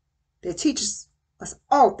helper that teaches us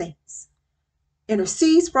all things,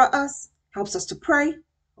 intercedes for us, helps us to pray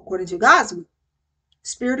according to God's will.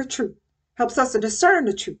 Spirit of truth helps us to discern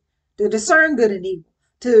the truth, to discern good and evil,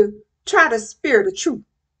 to try the spirit of truth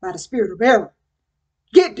by the spirit of error.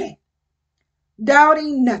 Get that.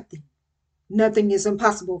 Doubting nothing. Nothing is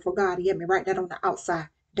impossible for God. He had me write that on the outside.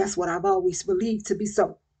 That's what I've always believed to be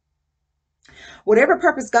so. Whatever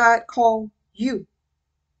purpose God called you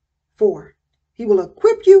for, he will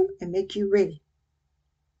equip you and make you ready.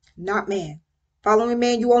 Not man. Following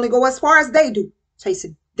man, you only go as far as they do,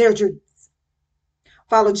 chasing their dreams.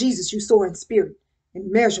 Follow Jesus, you soar in spirit,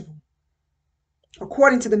 immeasurable,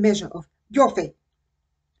 according to the measure of your faith.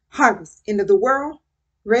 Harvest, end of the world,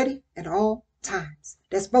 ready at all times.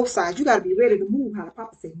 That's both sides. You got to be ready to move how the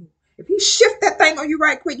Papa say move. If he shift that thing on you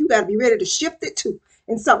right quick, you got to be ready to shift it too.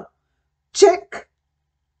 And so, check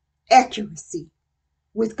accuracy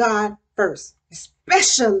with God first,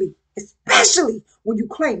 especially when you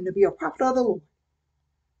claim to be a prophet of the Lord.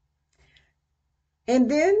 And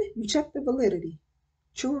then you check the validity,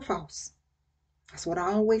 true or false. That's what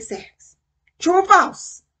I always ask. True or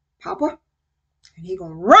false, Papa? And he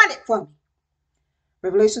gonna run it for me.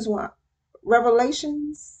 Revelations 1.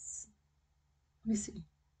 Revelations. Let me see.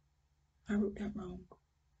 I wrote that wrong.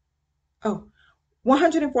 Oh,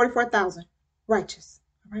 144,000 righteous.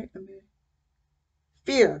 All right.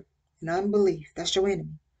 Fear and unbelief. That's your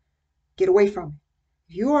enemy. Get away from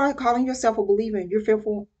it. If you are calling yourself a believer and you're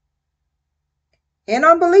fearful and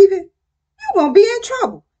unbelieving, you're gonna be in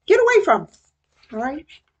trouble. Get away from it. All right.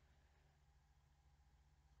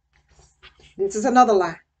 This is another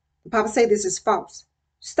lie. The Papa say this is false.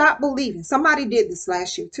 Stop believing. Somebody did this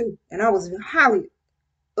last year too, and I was highly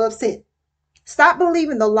upset. Stop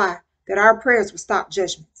believing the lie that our prayers will stop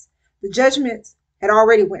judgments. The judgments had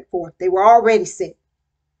already went forth. They were already set.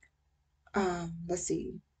 Let's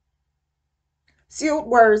see. Sealed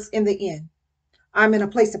words in the end. I'm in a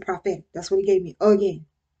place of prophetic. That's what he gave me again.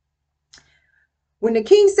 When the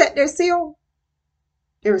king set their seal,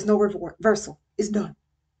 there is no reversal. It's done.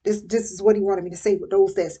 This is what he wanted me to say with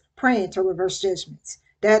those that's praying to reverse judgments.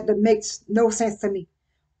 That makes no sense to me.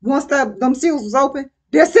 Once them seals was open,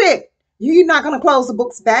 that's it. You're not going to close the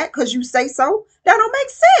books back because you say so. That don't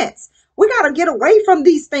make sense. We got to get away from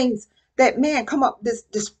these things that man come up this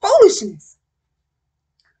foolishness.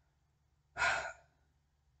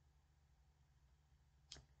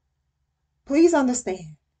 Please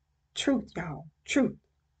understand. Truth, y'all. Truth.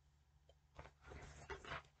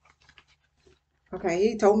 Okay,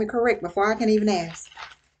 he told me correct before I can even ask.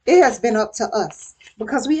 It has been up to us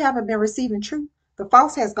because we haven't been receiving truth. The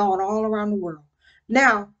false has gone all around the world.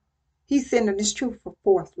 Now, he's sending this truth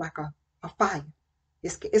forth like a fire.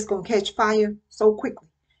 It's going to catch fire so quickly.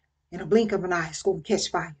 In a blink of an eye, it's going to catch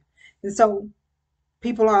fire. And so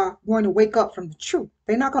people are going to wake up from the truth.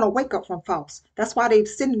 They're not going to wake up from false. That's why they're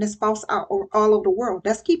sending this false out all over the world.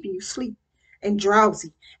 That's keeping you asleep and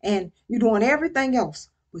drowsy. And you're doing everything else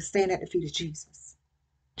but staying at the feet of Jesus.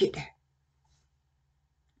 Get that.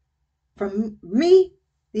 For me,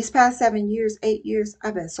 these past 7 years, 8 years,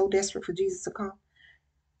 I've been so desperate for Jesus to come.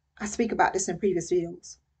 I speak about this in previous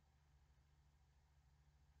videos.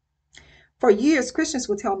 For years, Christians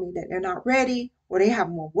will tell me that they're not ready, or they have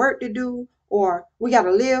more work to do, or we got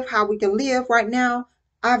to live how we can live right now.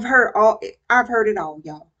 I've heard it all,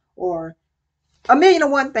 y'all, or a million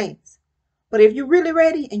and one things. But if you're really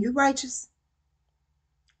ready and you're righteous,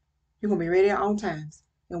 you're going to be ready at all times.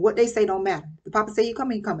 And what they say don't matter. The Papa say you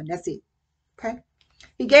coming, he coming. That's it. Okay?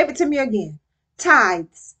 He gave it to me again.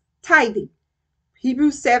 Tithing.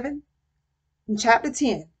 Hebrews 7 and chapter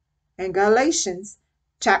 10 and Galatians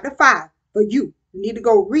chapter 5. For you need to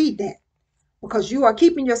go read that because you are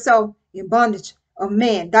keeping yourself in bondage of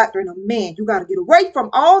man, doctrine of man. You got to get away from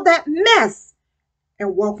all that mess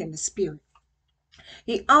and walk in the Spirit.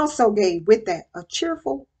 He also gave with that a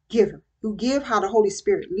cheerful giver who give how the Holy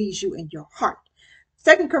Spirit leads you in your heart.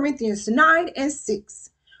 2 Corinthians 9 and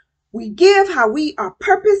 6. We give how we are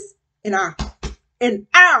purpose in our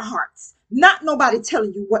hearts. Not nobody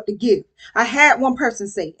telling you what to give. I had one person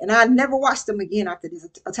say, and I never watched them again after this.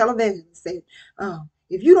 A television said,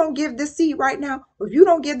 if you don't give this seed right now, or if you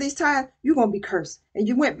don't give these tithes, you're going to be cursed. And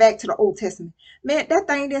you went back to the Old Testament. Man, that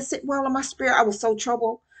thing didn't sit well in my spirit. I was so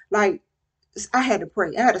troubled. Like, I had to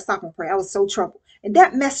pray. I had to stop and pray. I was so troubled. And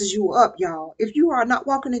that messes you up, y'all. If you are not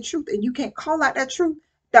walking in truth and you can't call out that truth,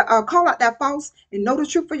 call out that false and know the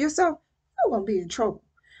truth for yourself, you're going to be in trouble.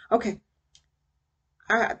 Okay.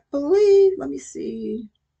 I believe, let me see.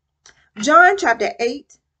 John chapter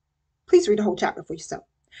 8. Please read the whole chapter for yourself.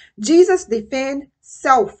 Jesus defend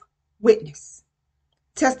self-witness.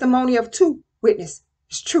 Testimony of two witness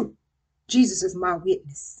is true. Jesus is my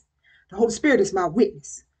witness. The Holy Spirit is my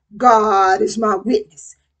witness. God is my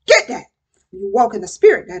witness. Get that. You walk in the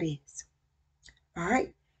Spirit, that is. All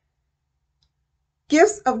right.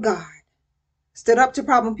 Gifts of God. Stood up to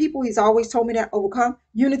problem people. He's always told me that. Overcome.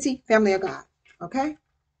 Unity. Family of God. Okay.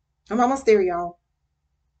 I'm almost there, y'all.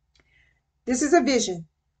 This is a vision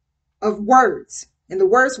of words. And the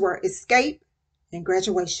words were escape and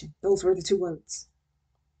graduation. Those were the two words.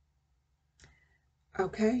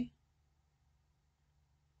 Okay.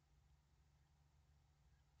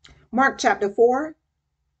 Mark chapter 4.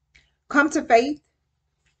 Come to faith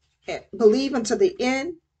and believe unto the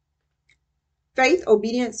end. Faith,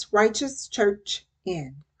 obedience, righteous, church,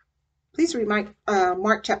 end. Please read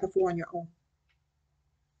Mark chapter 4 on your own.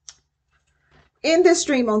 In this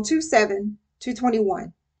dream on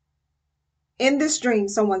 2/7/221, in this dream,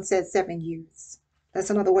 someone said 7 years. That's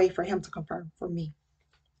another way for him to confirm for me.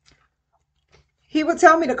 He would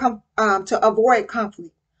tell me to avoid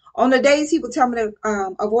conflict. On the days he would tell me to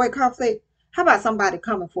avoid conflict, how about somebody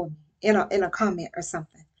coming for me in a comment or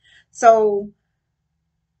something? So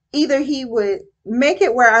either he would make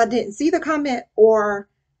it where I didn't see the comment, or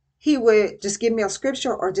he would just give me a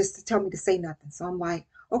scripture or just to tell me to say nothing. So I'm like,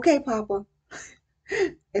 okay, Papa.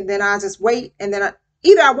 And then I just wait, and then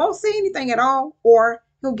either I won't say anything at all, or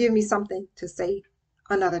he'll give me something to say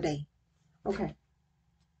another day. Okay.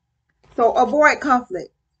 So avoid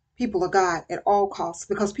conflict, people of God, at all costs,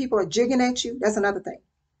 because people are jigging at you. That's another thing.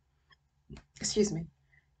 Excuse me.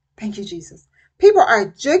 Thank you, Jesus. People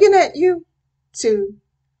are jigging at you to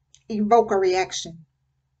evoke a reaction,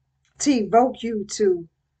 to evoke you to,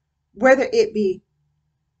 whether it be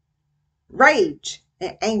rage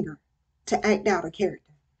and anger, to act out a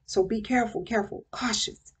character. So be careful, careful,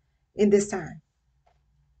 cautious in this time.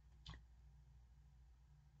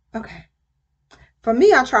 Okay. For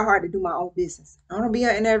me, I try hard to do my own business. I don't be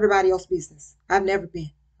in everybody else's business. I've never been.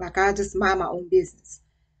 Like, I just mind my own business.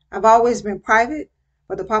 I've always been private,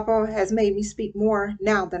 but the Papa has made me speak more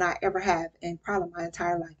now than I ever have in probably my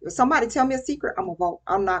entire life. If somebody tell me a secret, I'm gonna vote.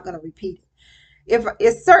 I'm not gonna repeat it. If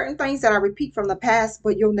it's certain things that I repeat from the past,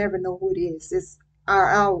 but you'll never know who it is.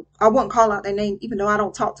 I wouldn't call out their name, even though I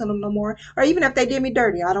don't talk to them no more. Or even if they did me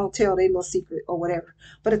dirty, I don't tell their little secret or whatever.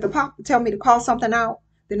 But if the Papa tell me to call something out,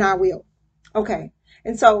 then I will. Okay.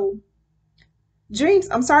 And so dreams,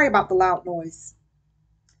 I'm sorry about the loud noise.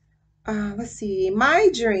 Let's see, my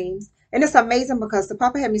dreams, and it's amazing because the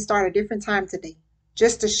Papa had me start a different time today,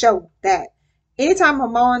 just to show that anytime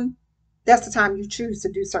I'm on, that's the time you choose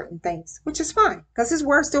to do certain things, which is fine because his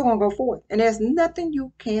word's still gonna go forth, and there's nothing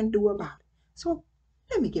you can do about it. So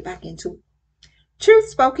let me get back into it. Truth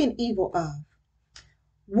spoken evil of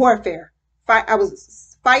warfare. I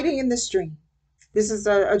was fighting in this dream. This is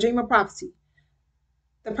a dream of prophecy.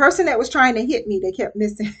 The person that was trying to hit me, they kept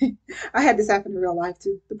missing. I had this happen in real life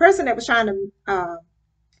too. The person that was trying to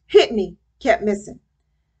hit me kept missing.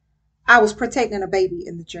 I was protecting a baby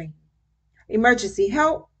in the dream. Emergency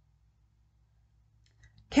help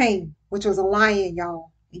came, which was a lion,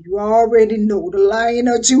 y'all. And you already know the Lion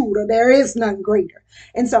of Judah. There is none greater.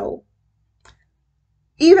 And so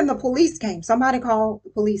even the police came. Somebody called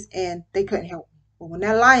the police and they couldn't help me. But when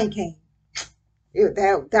that lion came,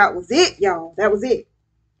 that was it, y'all. That was it.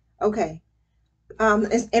 Okay.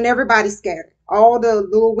 And everybody scattered. All the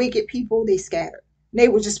little wicked people, they scattered. They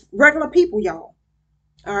were just regular people, y'all.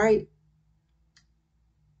 All right.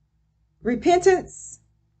 Repentance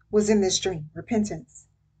was in this dream. Repentance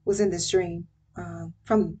was in this dream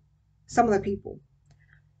from some of the people.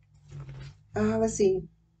 Let's see.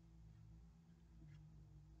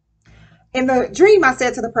 In the dream, I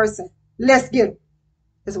said to the person, let's get him,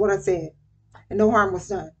 is what I said. And no harm was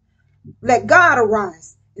done. Let God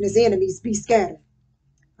arise and his enemies be scattered.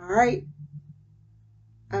 All right.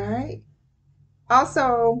 All right.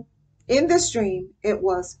 Also, in this dream, it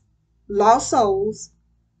was lost souls,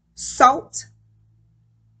 salt.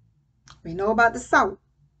 We know about the salt.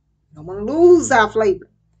 Don't want to lose our flavor.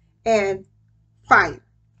 And fire.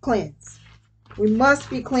 Cleanse. We must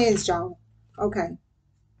be cleansed, y'all. Okay.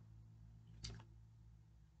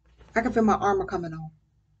 I can feel my armor coming on.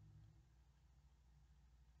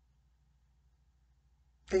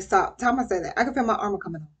 They stopped. Time I said that. I can feel my armor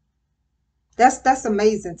coming on. That's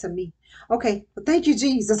amazing to me. Okay, well, thank you,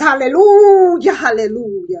 Jesus. Hallelujah.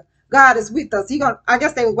 Hallelujah. God is with us. I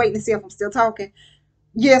guess they was waiting to see if I'm still talking.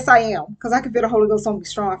 Yes, I am. Because I can feel the Holy Ghost on me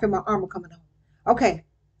strong. I feel my armor coming on. Okay.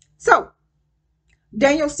 So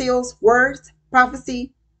Daniel seals words,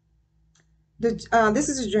 prophecy. This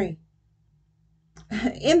is a dream.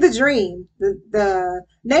 In the dream, the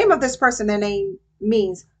name of this person, their name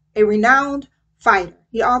means a renowned fighter.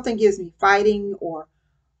 He often gives me fighting or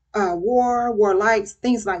warlike,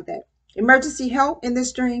 things like that. Emergency help in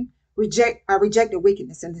this dream. I rejected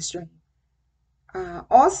wickedness in this dream.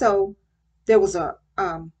 Also, there was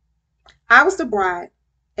I was the bride,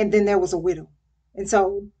 and then there was a widow. And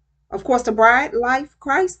so, of course, the bride, life,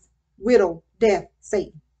 Christ, widow, death,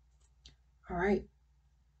 Satan. All right.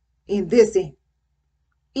 In this end,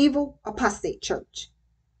 evil apostate church.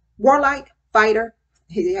 Warlike, fighter.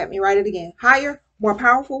 He had me write it again. Higher, more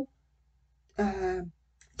powerful.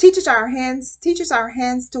 Teaches our hands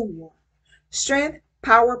to war. Strength,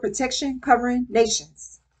 power, protection, covering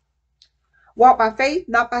nations. Walk by faith,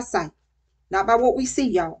 not by sight. Not by what we see,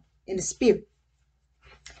 y'all, in the spirit.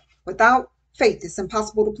 Without faith, it's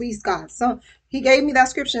impossible to please God. So he gave me that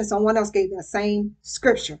scripture, and someone else gave that same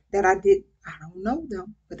scripture that I did. I don't know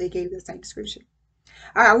them, but they gave the same scripture.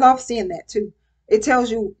 I love seeing that too. It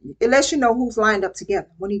tells you, it lets you know who's lined up together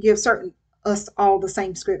when he gives us all the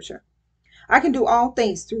same scripture. I can do all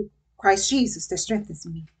things through Christ Jesus that strengthens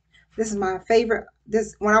me. This is my favorite.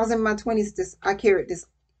 This, when I was in my 20s, I carried this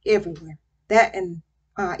everywhere. That and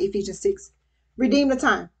Ephesians 6. Redeem the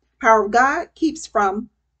time. Power of God keeps from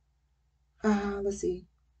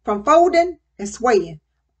from folding and swaying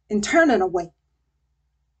and turning away.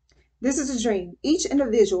 This is a dream. Each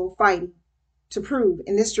individual fighting to prove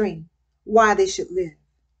in this dream why they should live.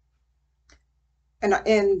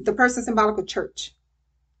 And the person symbolic of church.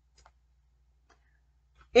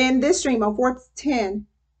 In this dream on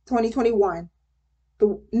 4/10/2021,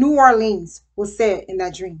 The New Orleans was said in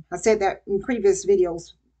that dream. I said that in previous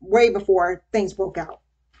videos, way before things broke out.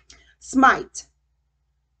 Smite,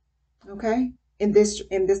 okay, in this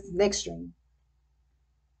next dream.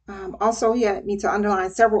 Also, he had me to underline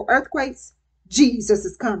several earthquakes. Jesus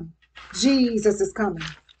is coming. Jesus is coming.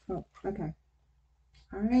 Oh, okay.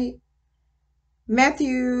 All right.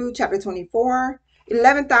 Matthew chapter 24,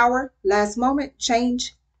 11th hour, last moment,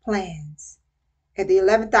 change plans. At the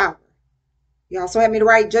 11th hour. You also had me to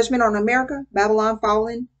write judgment on America, Babylon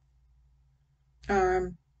falling.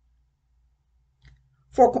 There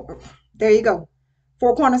you go.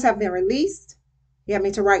 4 corners have been released. You had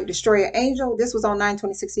me to write destroyer angel. This was on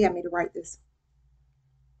 9/26. You had me to write this.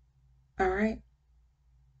 All right.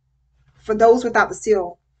 For those without the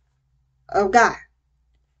seal of God.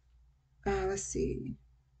 Let's see.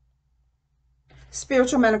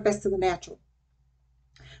 Spiritual manifest to the natural.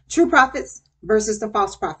 True prophets versus the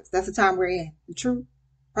false prophets. That's the time we're in. The true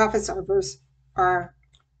prophets are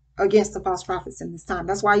against the false prophets in this time.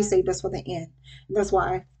 That's why he saved us for the end. And that's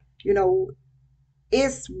why,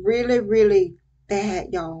 it's really, really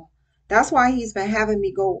bad, y'all. That's why he's been having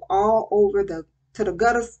me go all over to the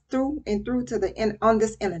gutters, through to the end on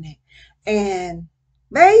this internet. And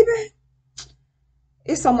baby,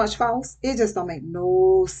 it's so much false. It just don't make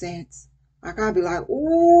no sense. Like, I'd be like,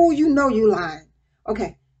 oh, you lying.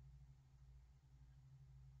 Okay.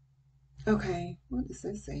 Okay, what does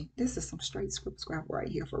that say? This is some straight script scrap right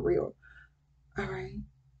here for real. All right.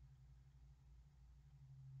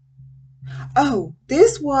 Oh,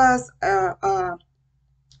 this was a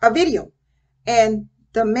video, and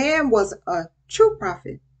the man was a true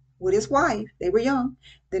prophet with his wife. They were young.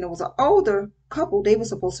 Then it was an older couple. They were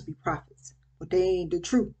supposed to be prophets, but they ain't the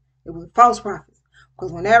truth. It was false prophets.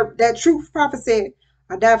 Because when that true prophet said,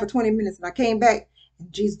 I died for 20 minutes and I came back,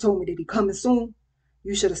 and Jesus told me that he coming soon,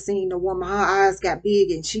 you should have seen the woman. Her eyes got big,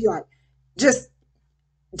 and she like just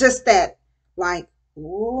that, like,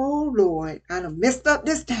 oh Lord, I done messed up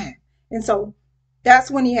this time. And so that's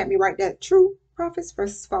when he had me write that true prophets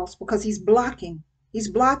versus false, because he's blocking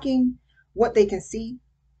what they can see,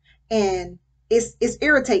 and it's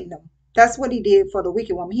irritating them. That's what he did for the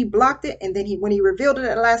wicked woman. He blocked it, and then when he revealed it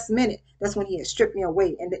at the last minute, that's when he had stripped me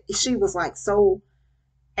away, and she was like so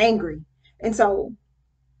angry. And so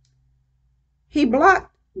he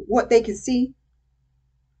blocked what they could see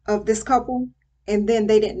of this couple, and then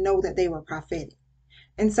they didn't know that they were prophetic.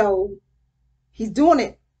 And so he's doing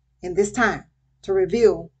it in this time to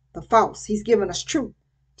reveal the false. He's giving us truth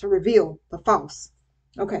to reveal the false.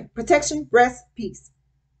 Okay, protection, rest, peace.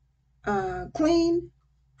 Clean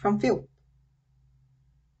from filth.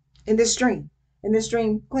 In this dream,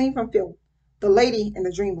 clean from filth. The lady in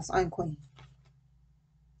the dream was unclean.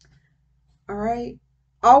 All right.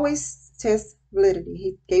 Always test validity.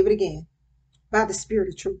 He gave it again. By the spirit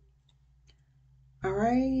of truth. All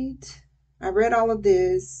right. I read all of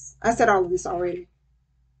this. I said all of this already.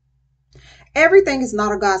 Everything is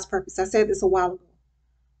not of God's purpose. I said this a while ago.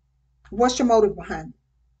 What's your motive behind it?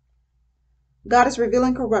 God is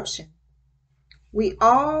revealing corruption. We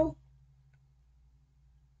all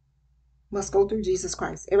must go through Jesus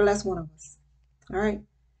Christ. Every last one of us. All right.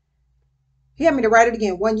 He had me to write it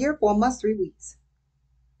again. 1 year, 4 months, 3 weeks.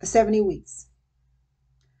 70 weeks.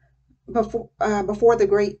 Before the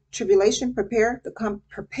great tribulation, prepare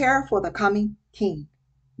for the coming King.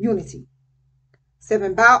 Unity.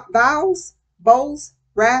 7 vows, bowls,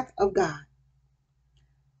 wrath of God.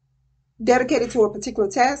 Dedicated to a particular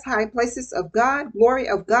task, high places of God, glory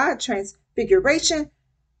of God, transfiguration.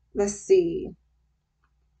 Let's see.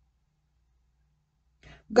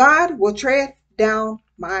 God will tread down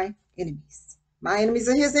my enemies. My enemies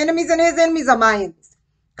are his enemies, and his enemies are my enemies.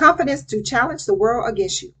 Confidence to challenge the world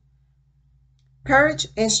against you. Courage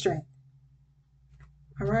and strength.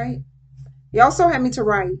 All right. He also had me to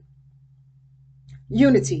write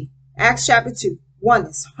unity. Acts chapter 2.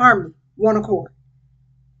 Oneness, harmony, one accord.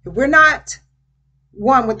 If we're not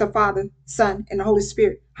one with the Father, Son, and the Holy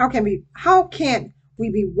Spirit, how can we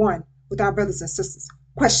be one with our brothers and sisters?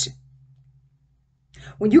 Question.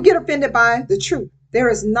 When you get offended by the truth, there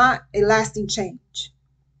is not a lasting change.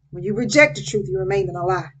 When you reject the truth, you remain in a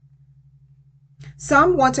lie.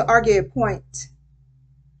 Some want to argue a point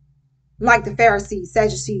like the Pharisees,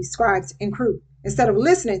 Sadducees, scribes, and crew, instead of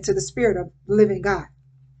listening to the Spirit of the living God.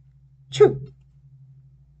 Truth.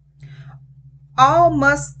 All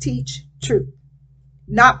must teach truth,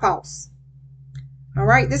 not false. All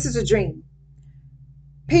right, this is a dream.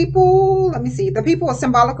 People, let me see. The people are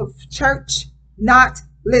symbolic of church not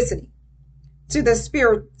listening to the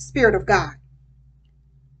Spirit of God.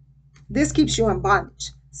 This keeps you in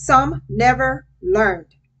bondage. Some never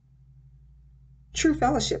learned. true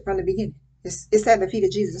fellowship from the beginning. It's at the feet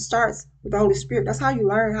of Jesus. It starts with the Holy Spirit. That's how you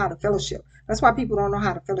learn how to fellowship. That's why people don't know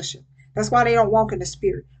how to fellowship. That's why they don't walk in the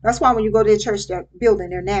Spirit. That's why when you go to a church building,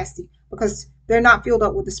 they're nasty because they're not filled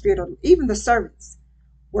up with the Spirit. Even the servants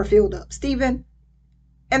were filled up. Stephen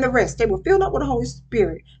and the rest, they were filled up with the Holy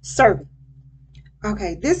Spirit, serving.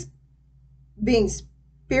 Okay, this being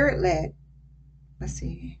Spirit-led, let's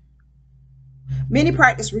see. Many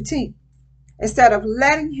practice routine instead of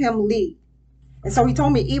letting him lead. And so he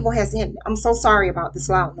told me evil has ended. I'm so sorry about this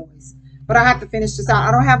loud noise, but I have to finish this out.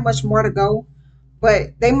 I don't have much more to go,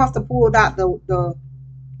 but they must have pulled out the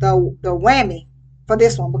whammy for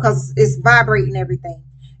this one because it's vibrating everything.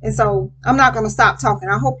 And so I'm not going to stop talking.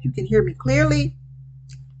 I hope you can hear me clearly.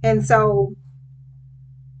 And so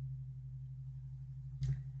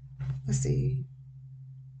let's see.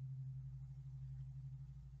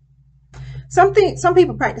 Some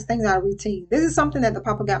people practice things out of routine. This is something that the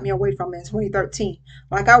Papa got me away from in 2013.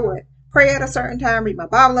 Like I would pray at a certain time, read my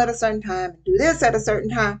Bible at a certain time, do this at a certain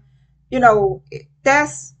time. You know,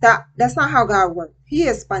 that's not how God works. He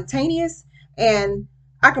is spontaneous, and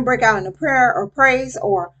I can break out in a prayer or praise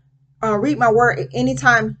or read my word at any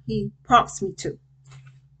time He prompts me to.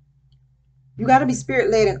 You got to be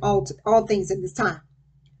Spirit-led in all things in this time.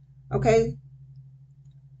 Okay?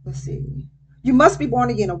 Let's see. You must be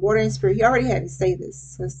born again of water and spirit. He already had me say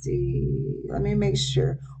this. Let's see. Let me make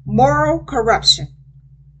sure. Moral corruption.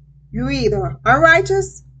 You're either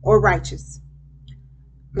unrighteous or righteous.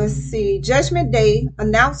 Let's see. Judgment day,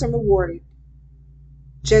 announced and rewarded.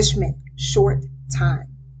 Judgment, short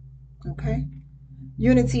time. Okay.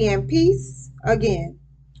 Unity and peace. Again.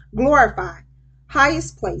 Glorified.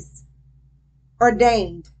 Highest place.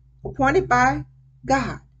 Ordained. Appointed by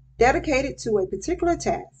God. Dedicated to a particular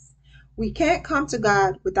task. We can't come to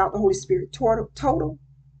God without the Holy Spirit. Total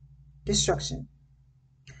destruction.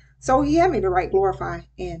 So he had me to write glorify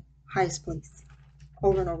and highest place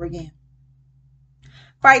over and over again.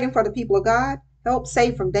 Fighting for the people of God. Help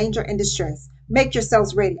save from danger and distress. Make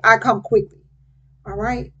yourselves ready. I come quickly. All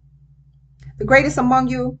right. The greatest among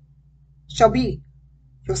you shall be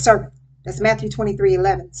your servant. That's Matthew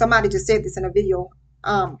 23:11. Somebody just said this in a video.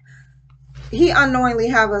 He unknowingly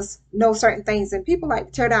have us know certain things, and people like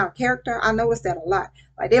to tear down character. I notice that a lot.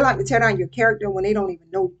 Like they like to tear down your character when they don't even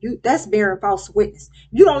know you. That's bearing false witness.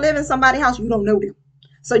 You don't live in somebody's house, you don't know them.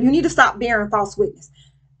 So you need to stop bearing false witness.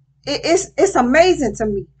 It's amazing to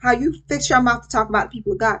me how you fix your mouth to talk about the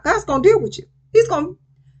people of God. God's gonna deal with you. He's gonna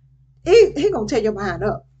tear your behind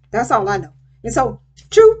up. That's all I know. And so,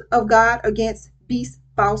 truth of God against beast,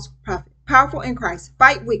 false prophet, powerful in Christ,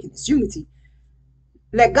 fight wickedness, unity.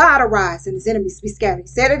 Let God arise and his enemies be scattered.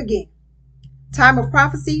 Said it again. Time of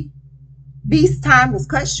prophecy, beast time was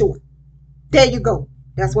cut short. There you go.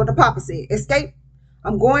 That's what the Papa said. Escape.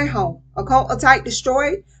 I'm going home. Occult attack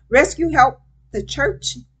destroyed. Rescue help the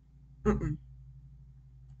church.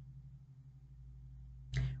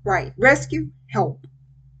 Right. Rescue help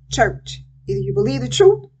church. Either you believe the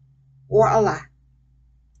truth or a lie.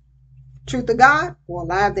 Truth of God or a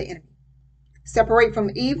lie of the enemy. Separate from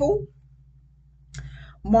evil.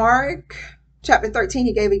 Mark chapter 13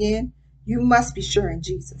 he gave again. You must be sure in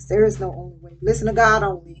Jesus. There is no only way. Listen to God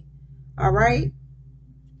only. All right.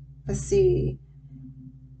 Let's see.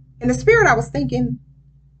 In the spirit I was thinking,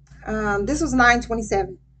 this was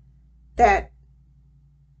 9:27, that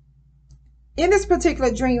in this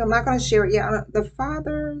particular dream, I'm not going to share it yet. The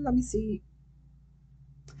Father, let me see.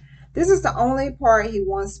 This is the only part he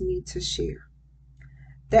wants me to share.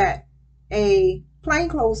 That a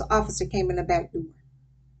plainclothes officer came in the back door.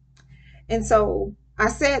 And so I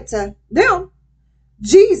said to them,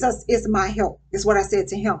 Jesus is my help, is what I said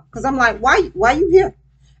to him. Because I'm like, why you here?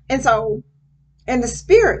 And so in the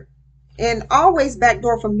spirit, and always back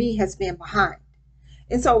door for me has been behind.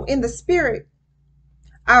 And so in the spirit,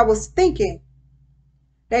 I was thinking,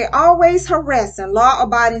 they always harassing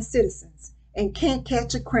law-abiding citizens and can't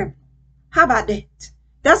catch a criminal. How about that?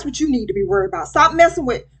 That's what you need to be worried about. Stop messing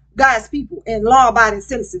with God's people and law-abiding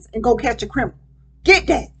citizens and go catch a criminal. Get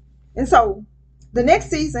that. And so the next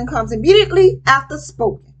season comes immediately after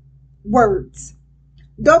spoken words.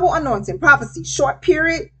 Double anointing, prophecy, short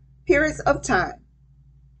periods of time.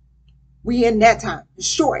 We in that time. It's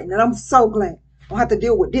short, and I'm so glad. I don't have to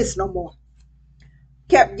deal with this no more.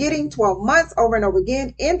 Kept getting 12 months over and over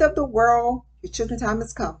again. End of the world. Your children's time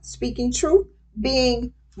has come. Speaking truth,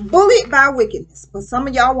 being bullied by wickedness. But some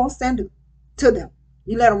of y'all won't stand up to them.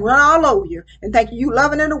 You let them run all over you and think you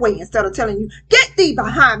loving it away instead of telling you, get thee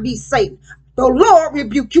behind me, Satan. The Lord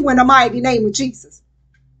rebuke you in the mighty name of Jesus.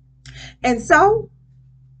 And so,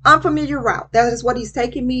 unfamiliar route. That is what he's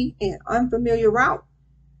taking me in. Unfamiliar route.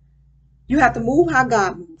 You have to move how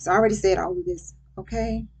God moves. I already said all of this.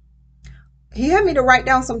 Okay. He had me to write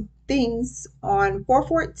down some things on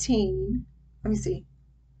 414. Let me see.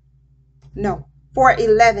 No,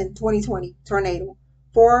 4/11/2020 tornado,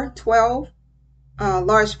 4/12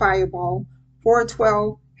 large fireball,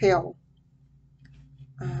 4/12 hail.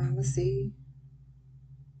 Let's see.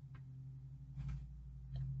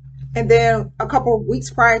 And then a couple of weeks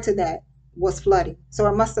prior to that was flooding. So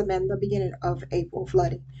it must have been the beginning of April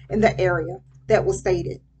flooding in the area that was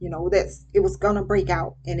stated, that it was going to break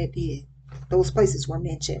out, and it did. Those places were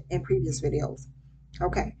mentioned in previous videos.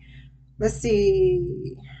 Okay, let's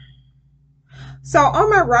see. So on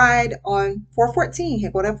my ride on 414,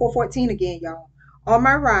 here go that 414 again, y'all. On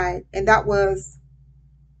my ride, and that was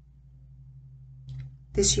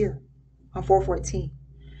this year on 414.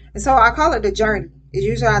 And so I call it a journey. It's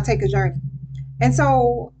usually I take a journey. And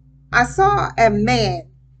so I saw a man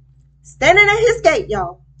standing at his gate,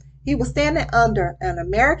 y'all. He was standing under an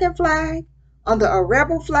American flag, under a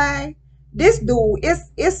rebel flag. This dude,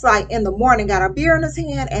 it's like in the morning, got a beer in his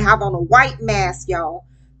hand and have on a white mask, y'all.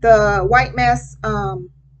 The white mask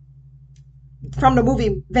from the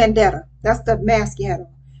movie Vendetta. That's the mask he had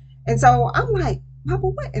on. And so I'm like, Papa,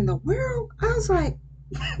 what in the world? I was like,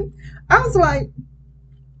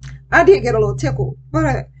 I did get a little tickled,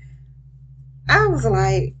 but I was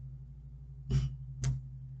like,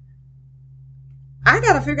 I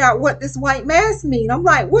gotta figure out what this white mask mean. I'm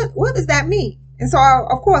like, what does that mean? And so,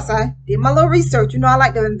 of course, I did my little research. I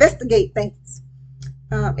like to investigate things.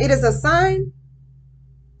 It is a sign.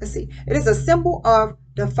 Let's see. It is a symbol of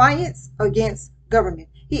defiance against government.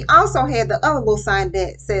 He also had the other little sign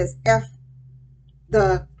that says F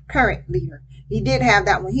the current leader. He did have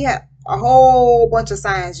that one. He had a whole bunch of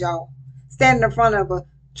signs, y'all, standing in front of a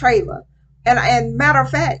trailer. And matter of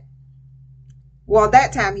fact, well,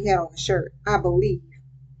 that time he had on a shirt, I believe.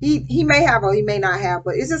 He may have or he may not have,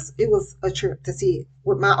 but it was a trip to see it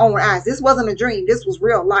with my own eyes. This wasn't a dream. This was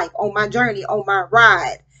real life on my journey, on my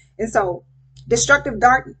ride. And so, destructive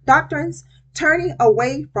doctrines, turning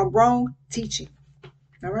away from wrong teaching.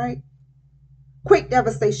 All right. Quick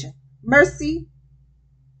devastation. Mercy.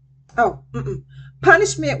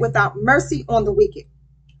 Punishment without mercy on the wicked.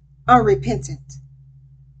 Unrepentant.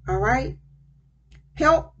 All right.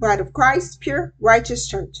 Help, bride of Christ, pure, righteous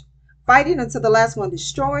church. Fighting until the last one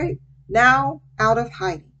destroyed, now out of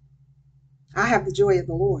hiding. I have the joy of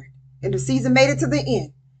the Lord. And the season made it to the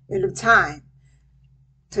end, end of time.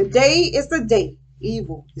 Today is the day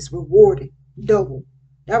evil is rewarded double.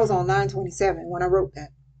 That was on 9/27 when I wrote that.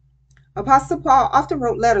 Apostle Paul often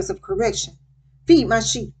wrote letters of correction. Feed my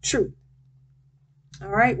sheep truth. All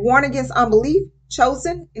right. Warn against unbelief,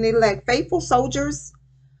 chosen and elect faithful soldiers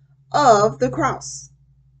of the cross.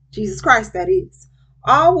 Jesus Christ, that is.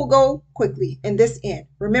 All will go quickly in this end.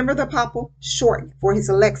 Remember the Papa, shorten for his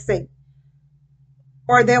elect's sake,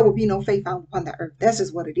 or there will be no faith found upon the earth. That's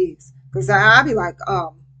just what it is. Because I be like,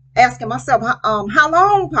 asking myself, how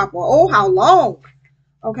long, Papa? Oh, how long?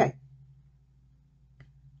 Okay.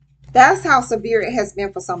 That's how severe it has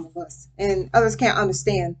been for some of us. And others can't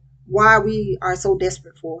understand why we are so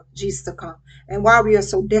desperate for Jesus to come and why we are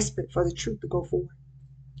so desperate for the truth to go forward.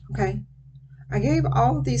 Okay. I gave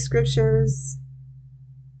all of these scriptures.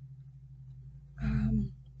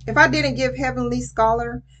 If I didn't give Heavenly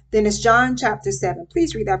Scholar, then it's John chapter 7.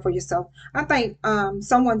 Please read that for yourself. I think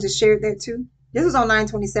someone just shared that too. This was on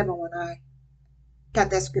 9/27 when I got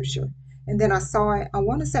that scripture. And then I saw it. I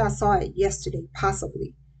want to say I saw it yesterday,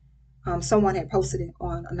 possibly. Someone had posted it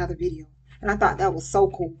on another video. And I thought that was so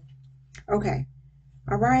cool. Okay.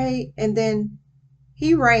 All right. And then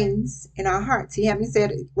he reigns in our hearts. He had me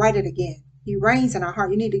said, write it again. He reigns in our heart.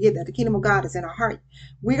 You need to get that. The kingdom of God is in our heart.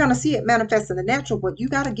 We're going to see it manifest in the natural, but you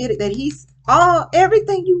got to get it that he's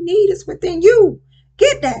everything you need is within you.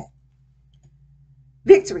 Get that.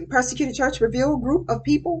 Victory. Persecuted church, revealed group of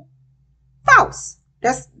people. False.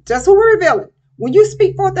 That's what we're revealing. When you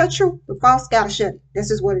speak forth that truth, the false got to shut it. This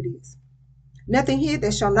is what it is. Nothing here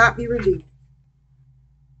that shall not be revealed.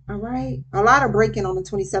 All right. A lot of breaking on the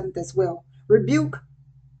 27th as well. Rebuke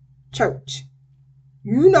church.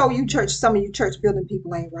 You know some of you church building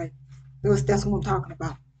people ain't right. That's what I'm talking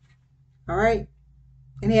about. All right.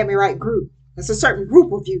 And he had me write group. It's a certain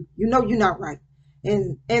group of you. You know you're not right.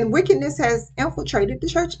 And wickedness has infiltrated the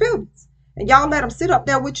church buildings. And y'all let them sit up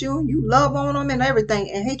there with you. You love on them and everything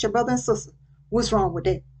and hate your brother and sister. What's wrong with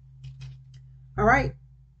that? All right.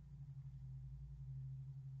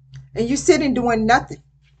 And you sitting doing nothing.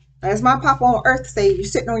 As my Papa on earth say, you're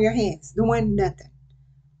sitting on your hands doing nothing.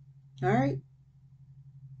 All right.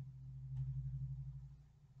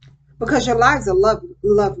 Because your lives are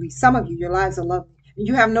lovely. Some of you, your lives are lovely.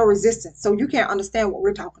 You have no resistance, so you can't understand what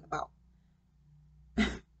we're talking about.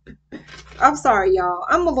 I'm sorry, y'all.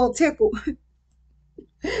 I'm a little tickled.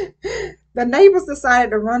 The neighbors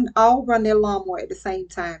decided to run their lawnmower at the same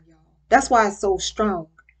time, y'all. That's why it's so strong.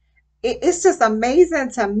 It's just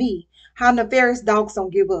amazing to me how nefarious dogs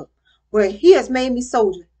don't give up. But he has made me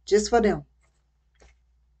soldier just for them.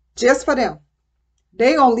 Just for them.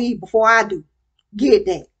 They gonna leave before I do. Get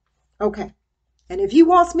that. Okay. And if he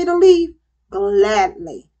wants me to leave,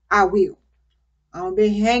 gladly I will. I've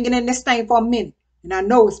been hanging in this thing for a minute. And I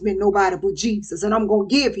know it's been nobody but Jesus. And I'm going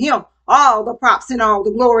to give him all the props and all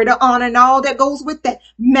the glory, the honor, and all that goes with that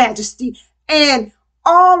majesty and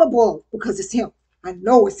all above because it's him. I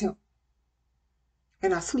know it's him.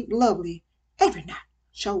 And I sleep lovely every night.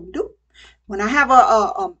 Sure do. When I have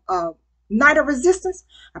a night of resistance,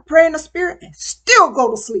 I pray in the spirit and still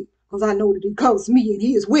go to sleep because I know that he covers me and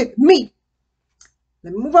he is with me.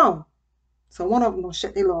 Let me move on. So one of them gonna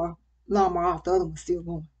shut their lawnmower off, the other one's still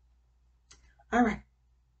going. All right,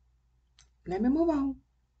 let me move on.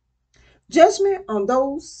 Judgment on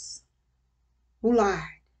those who lied.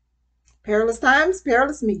 Perilous times,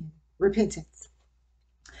 perilous men. Repentance.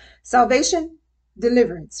 Salvation,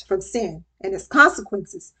 deliverance from sin and its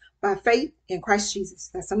consequences by faith in Christ Jesus.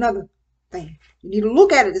 That's another thing. You need to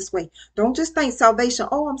look at it this way. Don't just think salvation,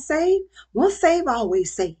 oh, I'm saved. Once saved,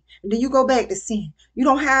 always saved. And then you go back to sin. You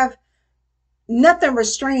don't have nothing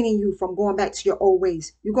restraining you from going back to your old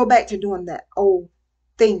ways. You go back to doing that old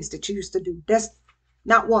things that you used to do. That's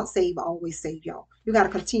not once saved, always saved, y'all. You got to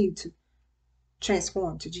continue to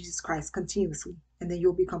transform to Jesus Christ continuously, and then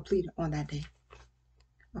you'll be completed on that day.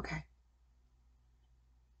 Okay.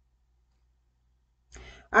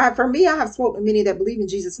 For me, I have spoken to many that believe in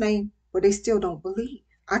Jesus' name, but they still don't believe.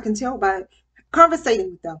 I can tell by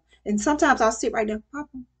conversating with them. And sometimes I'll sit right there,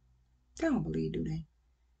 Papa, they don't believe, do they?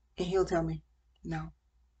 And he'll tell me, no.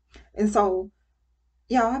 And so,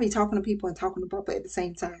 yeah, I'll be talking to people and talking to Papa at the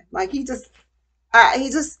same time. Like he just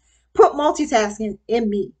put multitasking in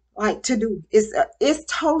me, like to do. It's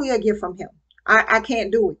totally a gift from him. I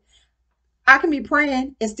can't do it. I can be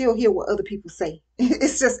praying and still hear what other people say.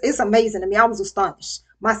 It's amazing to me. I was astonished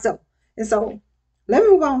myself. And so let me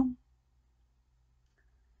move on.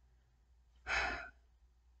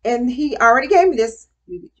 And he already gave me this.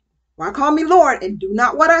 Why call me Lord and do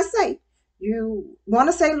not what I say? You want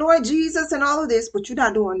to say Lord Jesus and all of this, but you're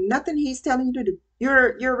not doing nothing he's telling you to do.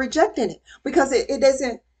 You're rejecting it because it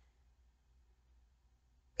doesn't,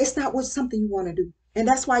 it's not what something you want to do. And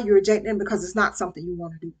that's why you're rejecting it, because it's not something you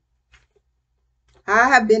want to do. I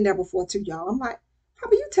have been there before too, y'all. I'm like,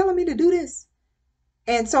 Papa, you telling me to do this?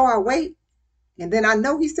 And so I wait, and then I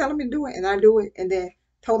know he's telling me to do it, and I do it, and then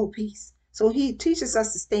total peace. So he teaches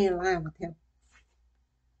us to stay in line with him.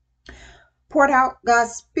 Poured out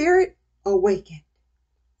God's spirit, awakened.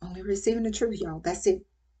 Only receiving the truth, y'all. That's it.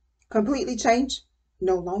 Completely changed,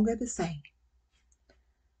 no longer the same.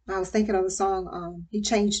 I was thinking of the song, He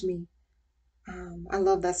Changed Me. I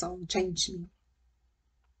love that song, Changed Me.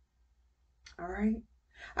 All right.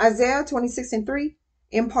 Isaiah 26:3,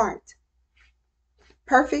 impart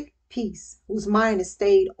perfect peace, whose mind is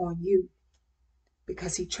stayed on you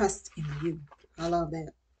because he trusts in you. I love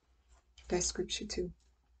that. That scripture too.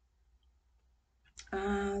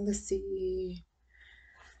 Let's see.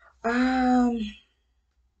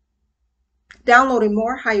 Downloading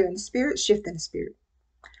more, higher in the spirit, shift in the spirit.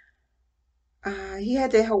 He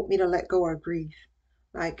had to help me to let go of grief.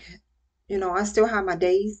 Like, I still have my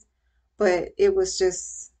days, but it was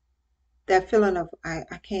just that feeling of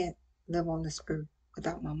I can't live on this earth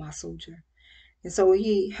without my soldier. And so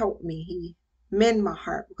he helped me. He mend my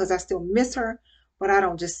heart because I still miss her, but I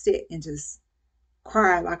don't just sit and just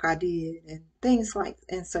cry like I did and things like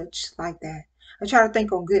and such like that. I try to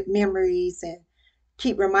think on good memories and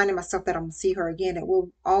keep reminding myself that I'm going to see her again, that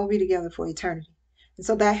we'll all be together for eternity. And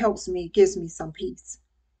so that helps me, gives me some peace.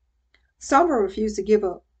 Some will refuse to give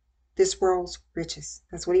up this world's riches.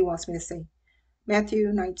 That's what he wants me to say. Matthew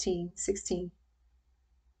 19:16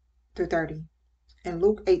 through 30. And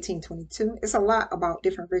Luke 18:22. It's a lot about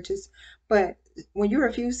different riches. But when you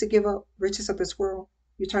refuse to give up riches of this world,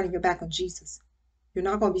 you're turning your back on Jesus. You're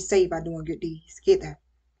not going to be saved by doing good deeds. Get that.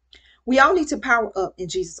 We all need to power up in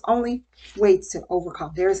Jesus. Only way to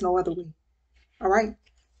overcome. There is no other way. All right.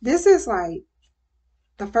 This is like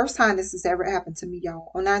the first time this has ever happened to me,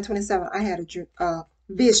 y'all. On 9/27, I had a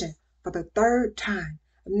vision for the third time.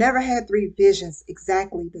 I've never had 3 visions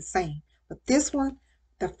exactly the same. But this one,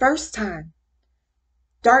 the first time,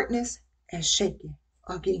 darkness and shaking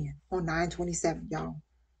again on 9/27, y'all.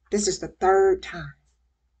 This is the third time.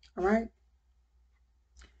 All right.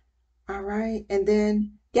 All right. And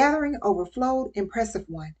then Gathering overflowed, impressive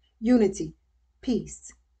one. Unity,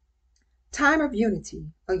 peace. Time of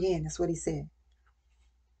unity, again, that's what he said.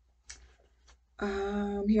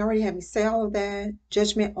 He already had me say all of that.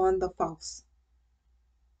 Judgment on the false.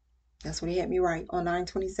 That's what he had me write on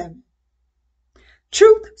 9/27.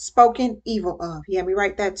 Truth spoken evil of. He had me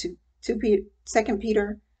write that too. 2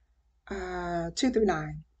 Peter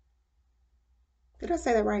 2-9. Did I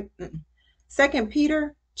say that right? 2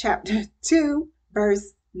 Peter chapter 2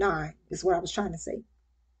 verse 9 is what I was trying to say.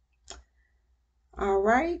 All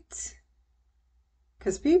right.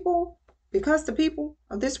 Because the people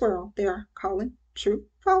of this world, they are calling true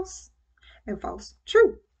false and false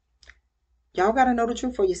true. Y'all got to know the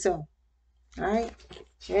truth for yourself. All right.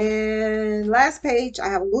 And last page, I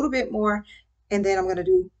have a little bit more, and then I'm going to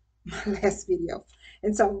do my last video.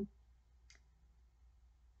 And so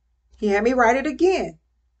he had me write it again.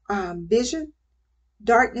 Vision,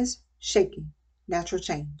 darkness, shaking, natural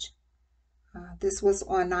change. This was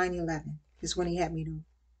on 9/11 is when he had me to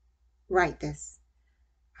write this.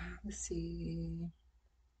 Let's see.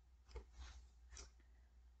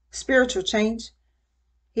 Spiritual change.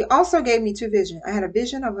 He also gave me 2 visions. I had a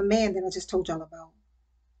vision of a man that I just told y'all about.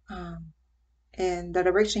 And the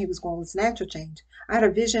direction he was going was natural change. I had a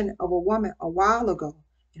vision of a woman a while ago,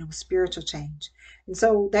 and it was spiritual change. And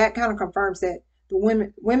so that kind of confirms that the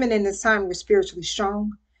women in this time were spiritually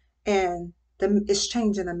strong, and it's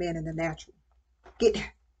changing the men in the natural. Get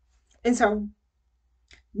that? And so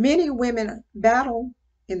many women battle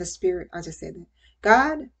in the spirit. I just said that.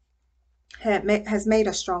 God has made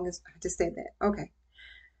us strong. I just said that.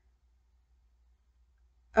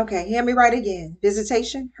 Okay, hear me right again.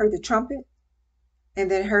 Visitation, heard the trumpet, and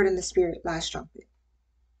then heard in the spirit, last trumpet.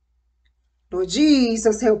 Lord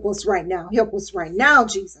Jesus, help us right now. Help us right now,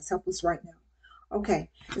 Jesus. Help us right now. Okay,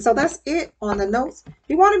 and so that's it on the notes.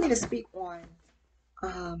 He wanted me to speak on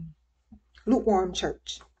lukewarm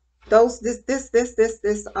church. They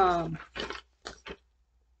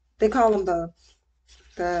call them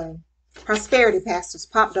the prosperity pastors,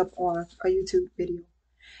 popped up on a YouTube video.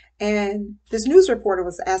 And this news reporter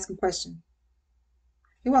was asking questions.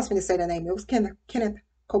 He wants me to say the name. It was Kenneth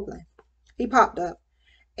Copeland. He popped up,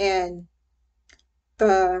 and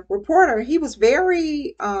the reporter, he was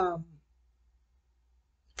very,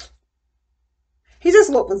 he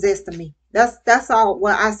just looked possessed to me. That's all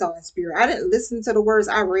what I saw in spirit. I didn't listen to the words.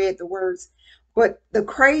 I read the words, but the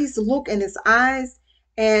crazed look in his eyes,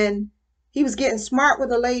 and he was getting smart with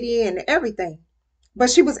the lady and everything, but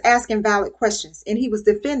she was asking valid questions, and he was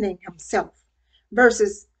defending himself.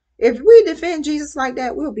 Versus, if we defend Jesus like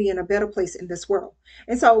that, we'll be in a better place in this world.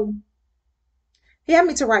 And so he had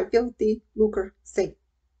me to write filthy lucre sake.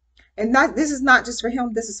 And this is not just for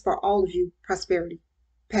him. This is for all of you prosperity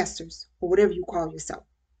pastors, or whatever you call yourself,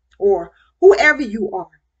 or whoever you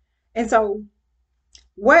are. And so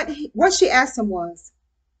what she asked him was,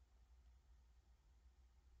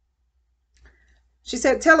 she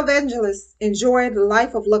said, televangelists enjoy the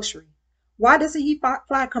life of luxury. Why doesn't he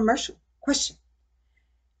fly commercial? Question.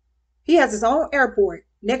 He has his own airport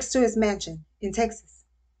next to his mansion in Texas,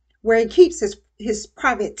 where he keeps his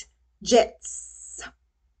private jets.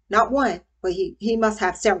 Not one, but he must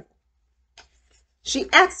have several. She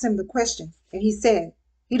asked him the question, and he said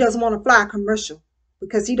he doesn't want to fly a commercial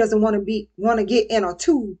because he doesn't want to get in a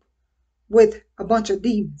tube with a bunch of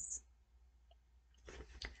demons.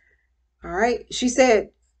 All right. She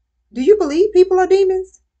said, do you believe people are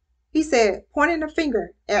demons? He said, pointing a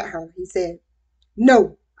finger at her, he said,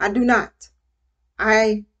 no, I do not.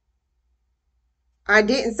 I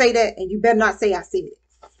didn't say that, and you better not say I said it.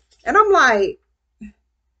 And I'm like,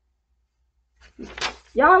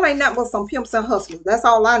 y'all ain't nothing but some pimps and hustlers. That's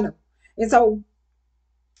all I know. And so,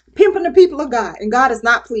 pimping the people of God, and God is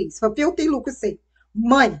not pleased. For filthy lucre's sake,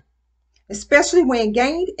 money, especially when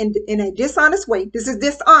gained in a dishonest way. This is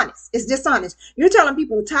dishonest. It's dishonest. You're telling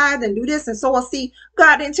people to tithe and do this and sow a seed.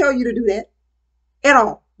 God didn't tell you to do that at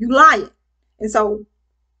all. You lying. And so,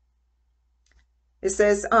 it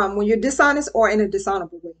says, when you're dishonest or in a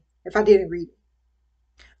dishonorable way, if I didn't read it.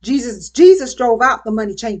 Jesus drove out the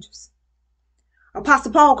money changers.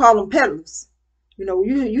 Apostle Paul called them peddlers. You know,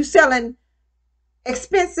 you selling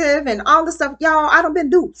expensive and all this stuff. Y'all, I done been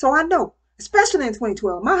duped. So I know, especially in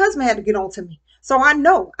 2012, my husband had to get on to me. So I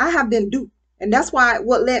know I have been duped. And that's what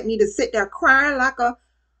led me to sit there crying like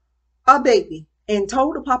a baby and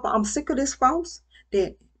told the papa, I'm sick of this false,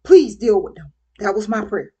 that please deal with them. That was my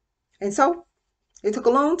prayer. And so it took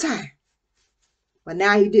a long time, but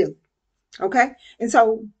now you do. Okay. And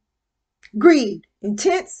so greed,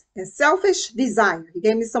 intense and selfish desire. He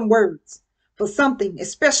gave me some words for something,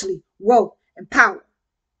 especially wealth and power.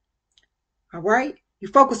 All right. You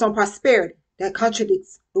focus on prosperity. That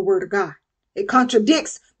contradicts the word of God. It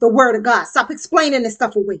contradicts the word of God. Stop explaining this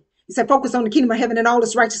stuff away. He said, focus on the kingdom of heaven and all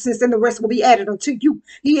its righteousness, and the rest will be added unto you.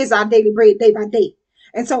 He is our daily bread day by day.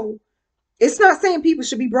 And so it's not saying people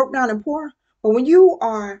should be broke down and poor, but when you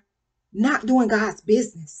are not doing God's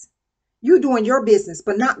business, you're doing your business,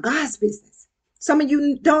 but not God's business. Some of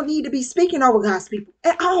you don't need to be speaking over God's people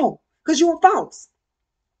at all because you're false.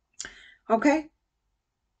 Okay?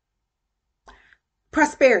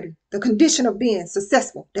 Prosperity, the condition of being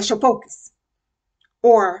successful, that's your focus.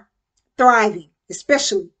 Or thriving,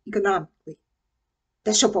 especially economically,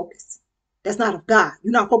 that's your focus. That's not of God.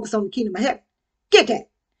 You're not focused on the kingdom of heaven. Get that.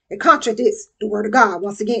 It contradicts the word of God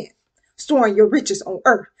once again. Storing your riches on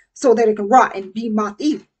earth so that it can rot and be moth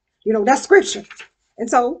eaten. You know, that's scripture. And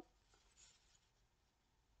so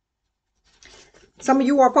some of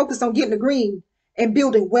you are focused on getting the green and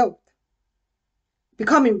building wealth,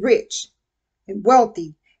 becoming rich and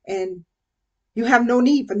wealthy, and you have no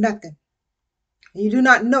need for nothing. And you do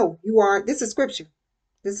not know you are, this is scripture.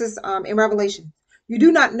 This is in Revelation. You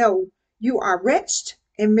do not know you are wretched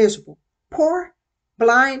and miserable, poor,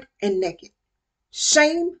 blind, and naked.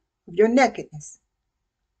 Shame of your nakedness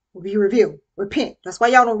will be revealed. Repent. That's why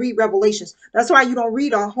y'all don't read Revelations. That's why you don't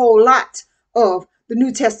read a whole lot of the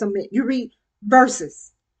New Testament. You read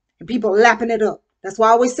verses and people lapping it up. That's why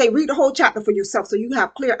I always say read the whole chapter for yourself so you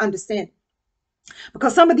have clear understanding.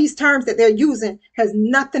 Because some of these terms that they're using has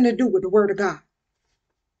nothing to do with the word of God.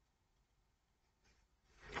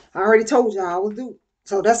 I already told you I will do.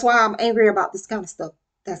 So that's why I'm angry about this kind of stuff.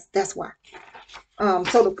 That's why.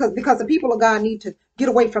 Because the people of God need to get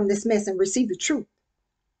away from this mess and receive the truth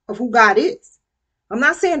of who God is. I'm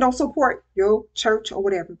not saying don't support your church or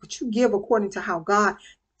whatever, but you give according to how God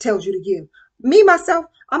tells you to give. Me, myself,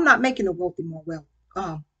 I'm not making the wealthy more wealth,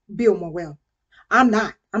 build more wealth. I'm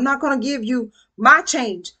not. I'm not going to give you my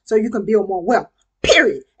change so you can build more wealth.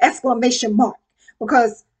 Period. Exclamation mark.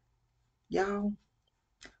 Because, y'all,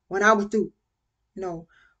 when I was through, you know,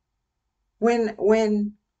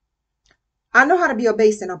 when I know how to be a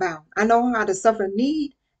base and abound. I know how to suffer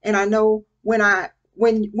need, and I know when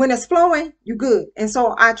it's flowing, you good. And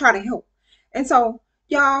so I try to help. And so,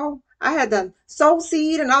 y'all, I had to sow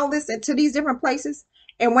seed and all this into these different places.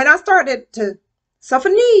 And when I started to suffer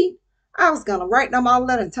need, I was gonna write them all a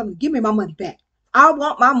letter and tell them, give me my money back. I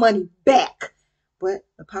want my money back. But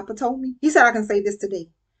the Papa told me, he said I can say this today.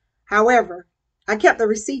 However, I kept the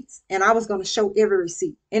receipts and I was going to show every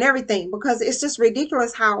receipt and everything because it's just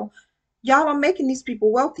ridiculous how y'all are making these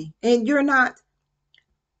people wealthy and you're not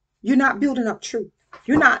building up truth.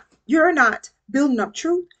 You're not building up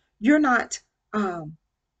truth. You're not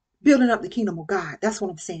building up the kingdom of God. That's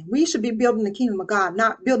what I'm saying. We should be building the kingdom of God,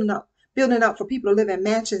 not building up for people to live in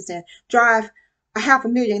mansions and drive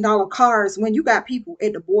 $500,000 cars when you got people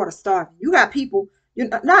at the border starving. You got people, you're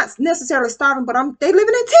not necessarily starving, but they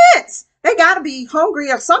living in tents. They got to be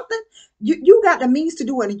hungry or something. You got the means to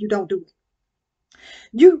do it and you don't do it.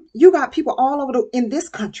 You got people all over in this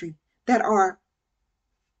country that are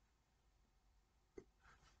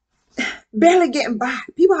barely getting by.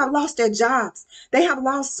 People have lost their jobs. They have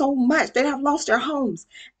lost so much. They have lost their homes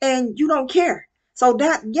and you don't care. So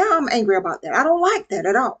I'm angry about that. I don't like that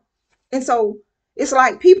at all. And so it's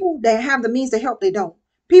like people that have the means to help, they don't.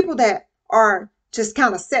 People that are just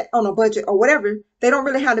kind of set on a budget or whatever, they don't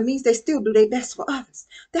really have the means. They still do their best for others.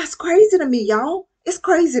 That's crazy to me, y'all. It's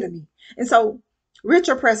crazy to me. And so rich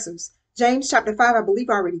oppressors, James chapter 5, I believe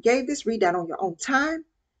I already gave this. Read that on your own time.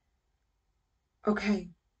 Okay.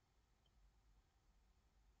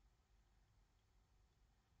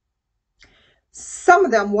 Some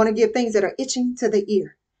of them want to give things that are itching to the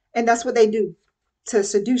ear. And that's what they do to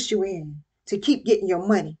seduce you in, to keep getting your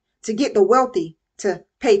money, to get the wealthy to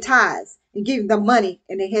pay tithes and give them money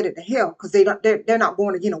and they headed to hell because they're not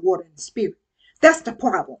born again of water and the spirit. That's the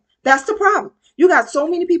problem. That's the problem. You got so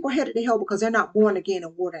many people headed to hell because they're not born again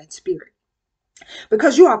in water and spirit.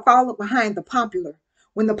 Because you are following behind the popular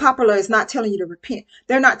when the popular is not telling you to repent.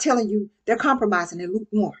 They're not telling you, they're compromising and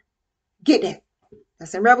lukewarm. Get that.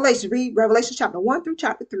 That's in Revelation. Read Revelation chapter 1 through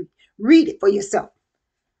chapter 3. Read it for yourself.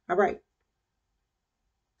 All right.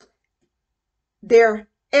 They're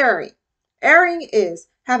erring. Erring is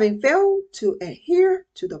having failed to adhere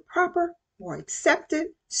to the proper or accepted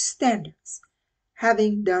standards,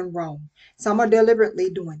 having done wrong. Some are deliberately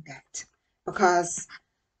doing that because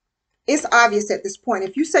it's obvious at this point.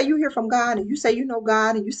 If you say you hear from God and you say you know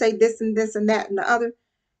God and you say this and this and that and the other,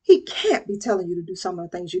 he can't be telling you to do some of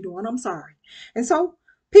the things you're doing. I'm sorry. And so,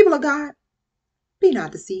 people of God, be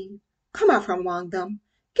not deceived. Come out from among them.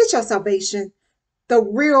 Get your salvation the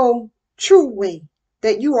real, true way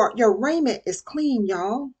that your raiment is clean,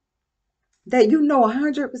 y'all. That you know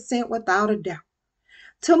 100% without a doubt.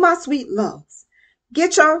 To my sweet loves,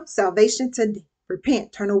 get your salvation today.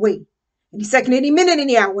 Repent, turn away. Any second, any minute,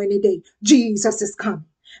 any hour, any day, Jesus is coming.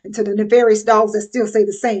 And to the nefarious dogs that still say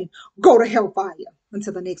the same, go to hellfire.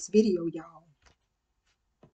 Until the next video, y'all.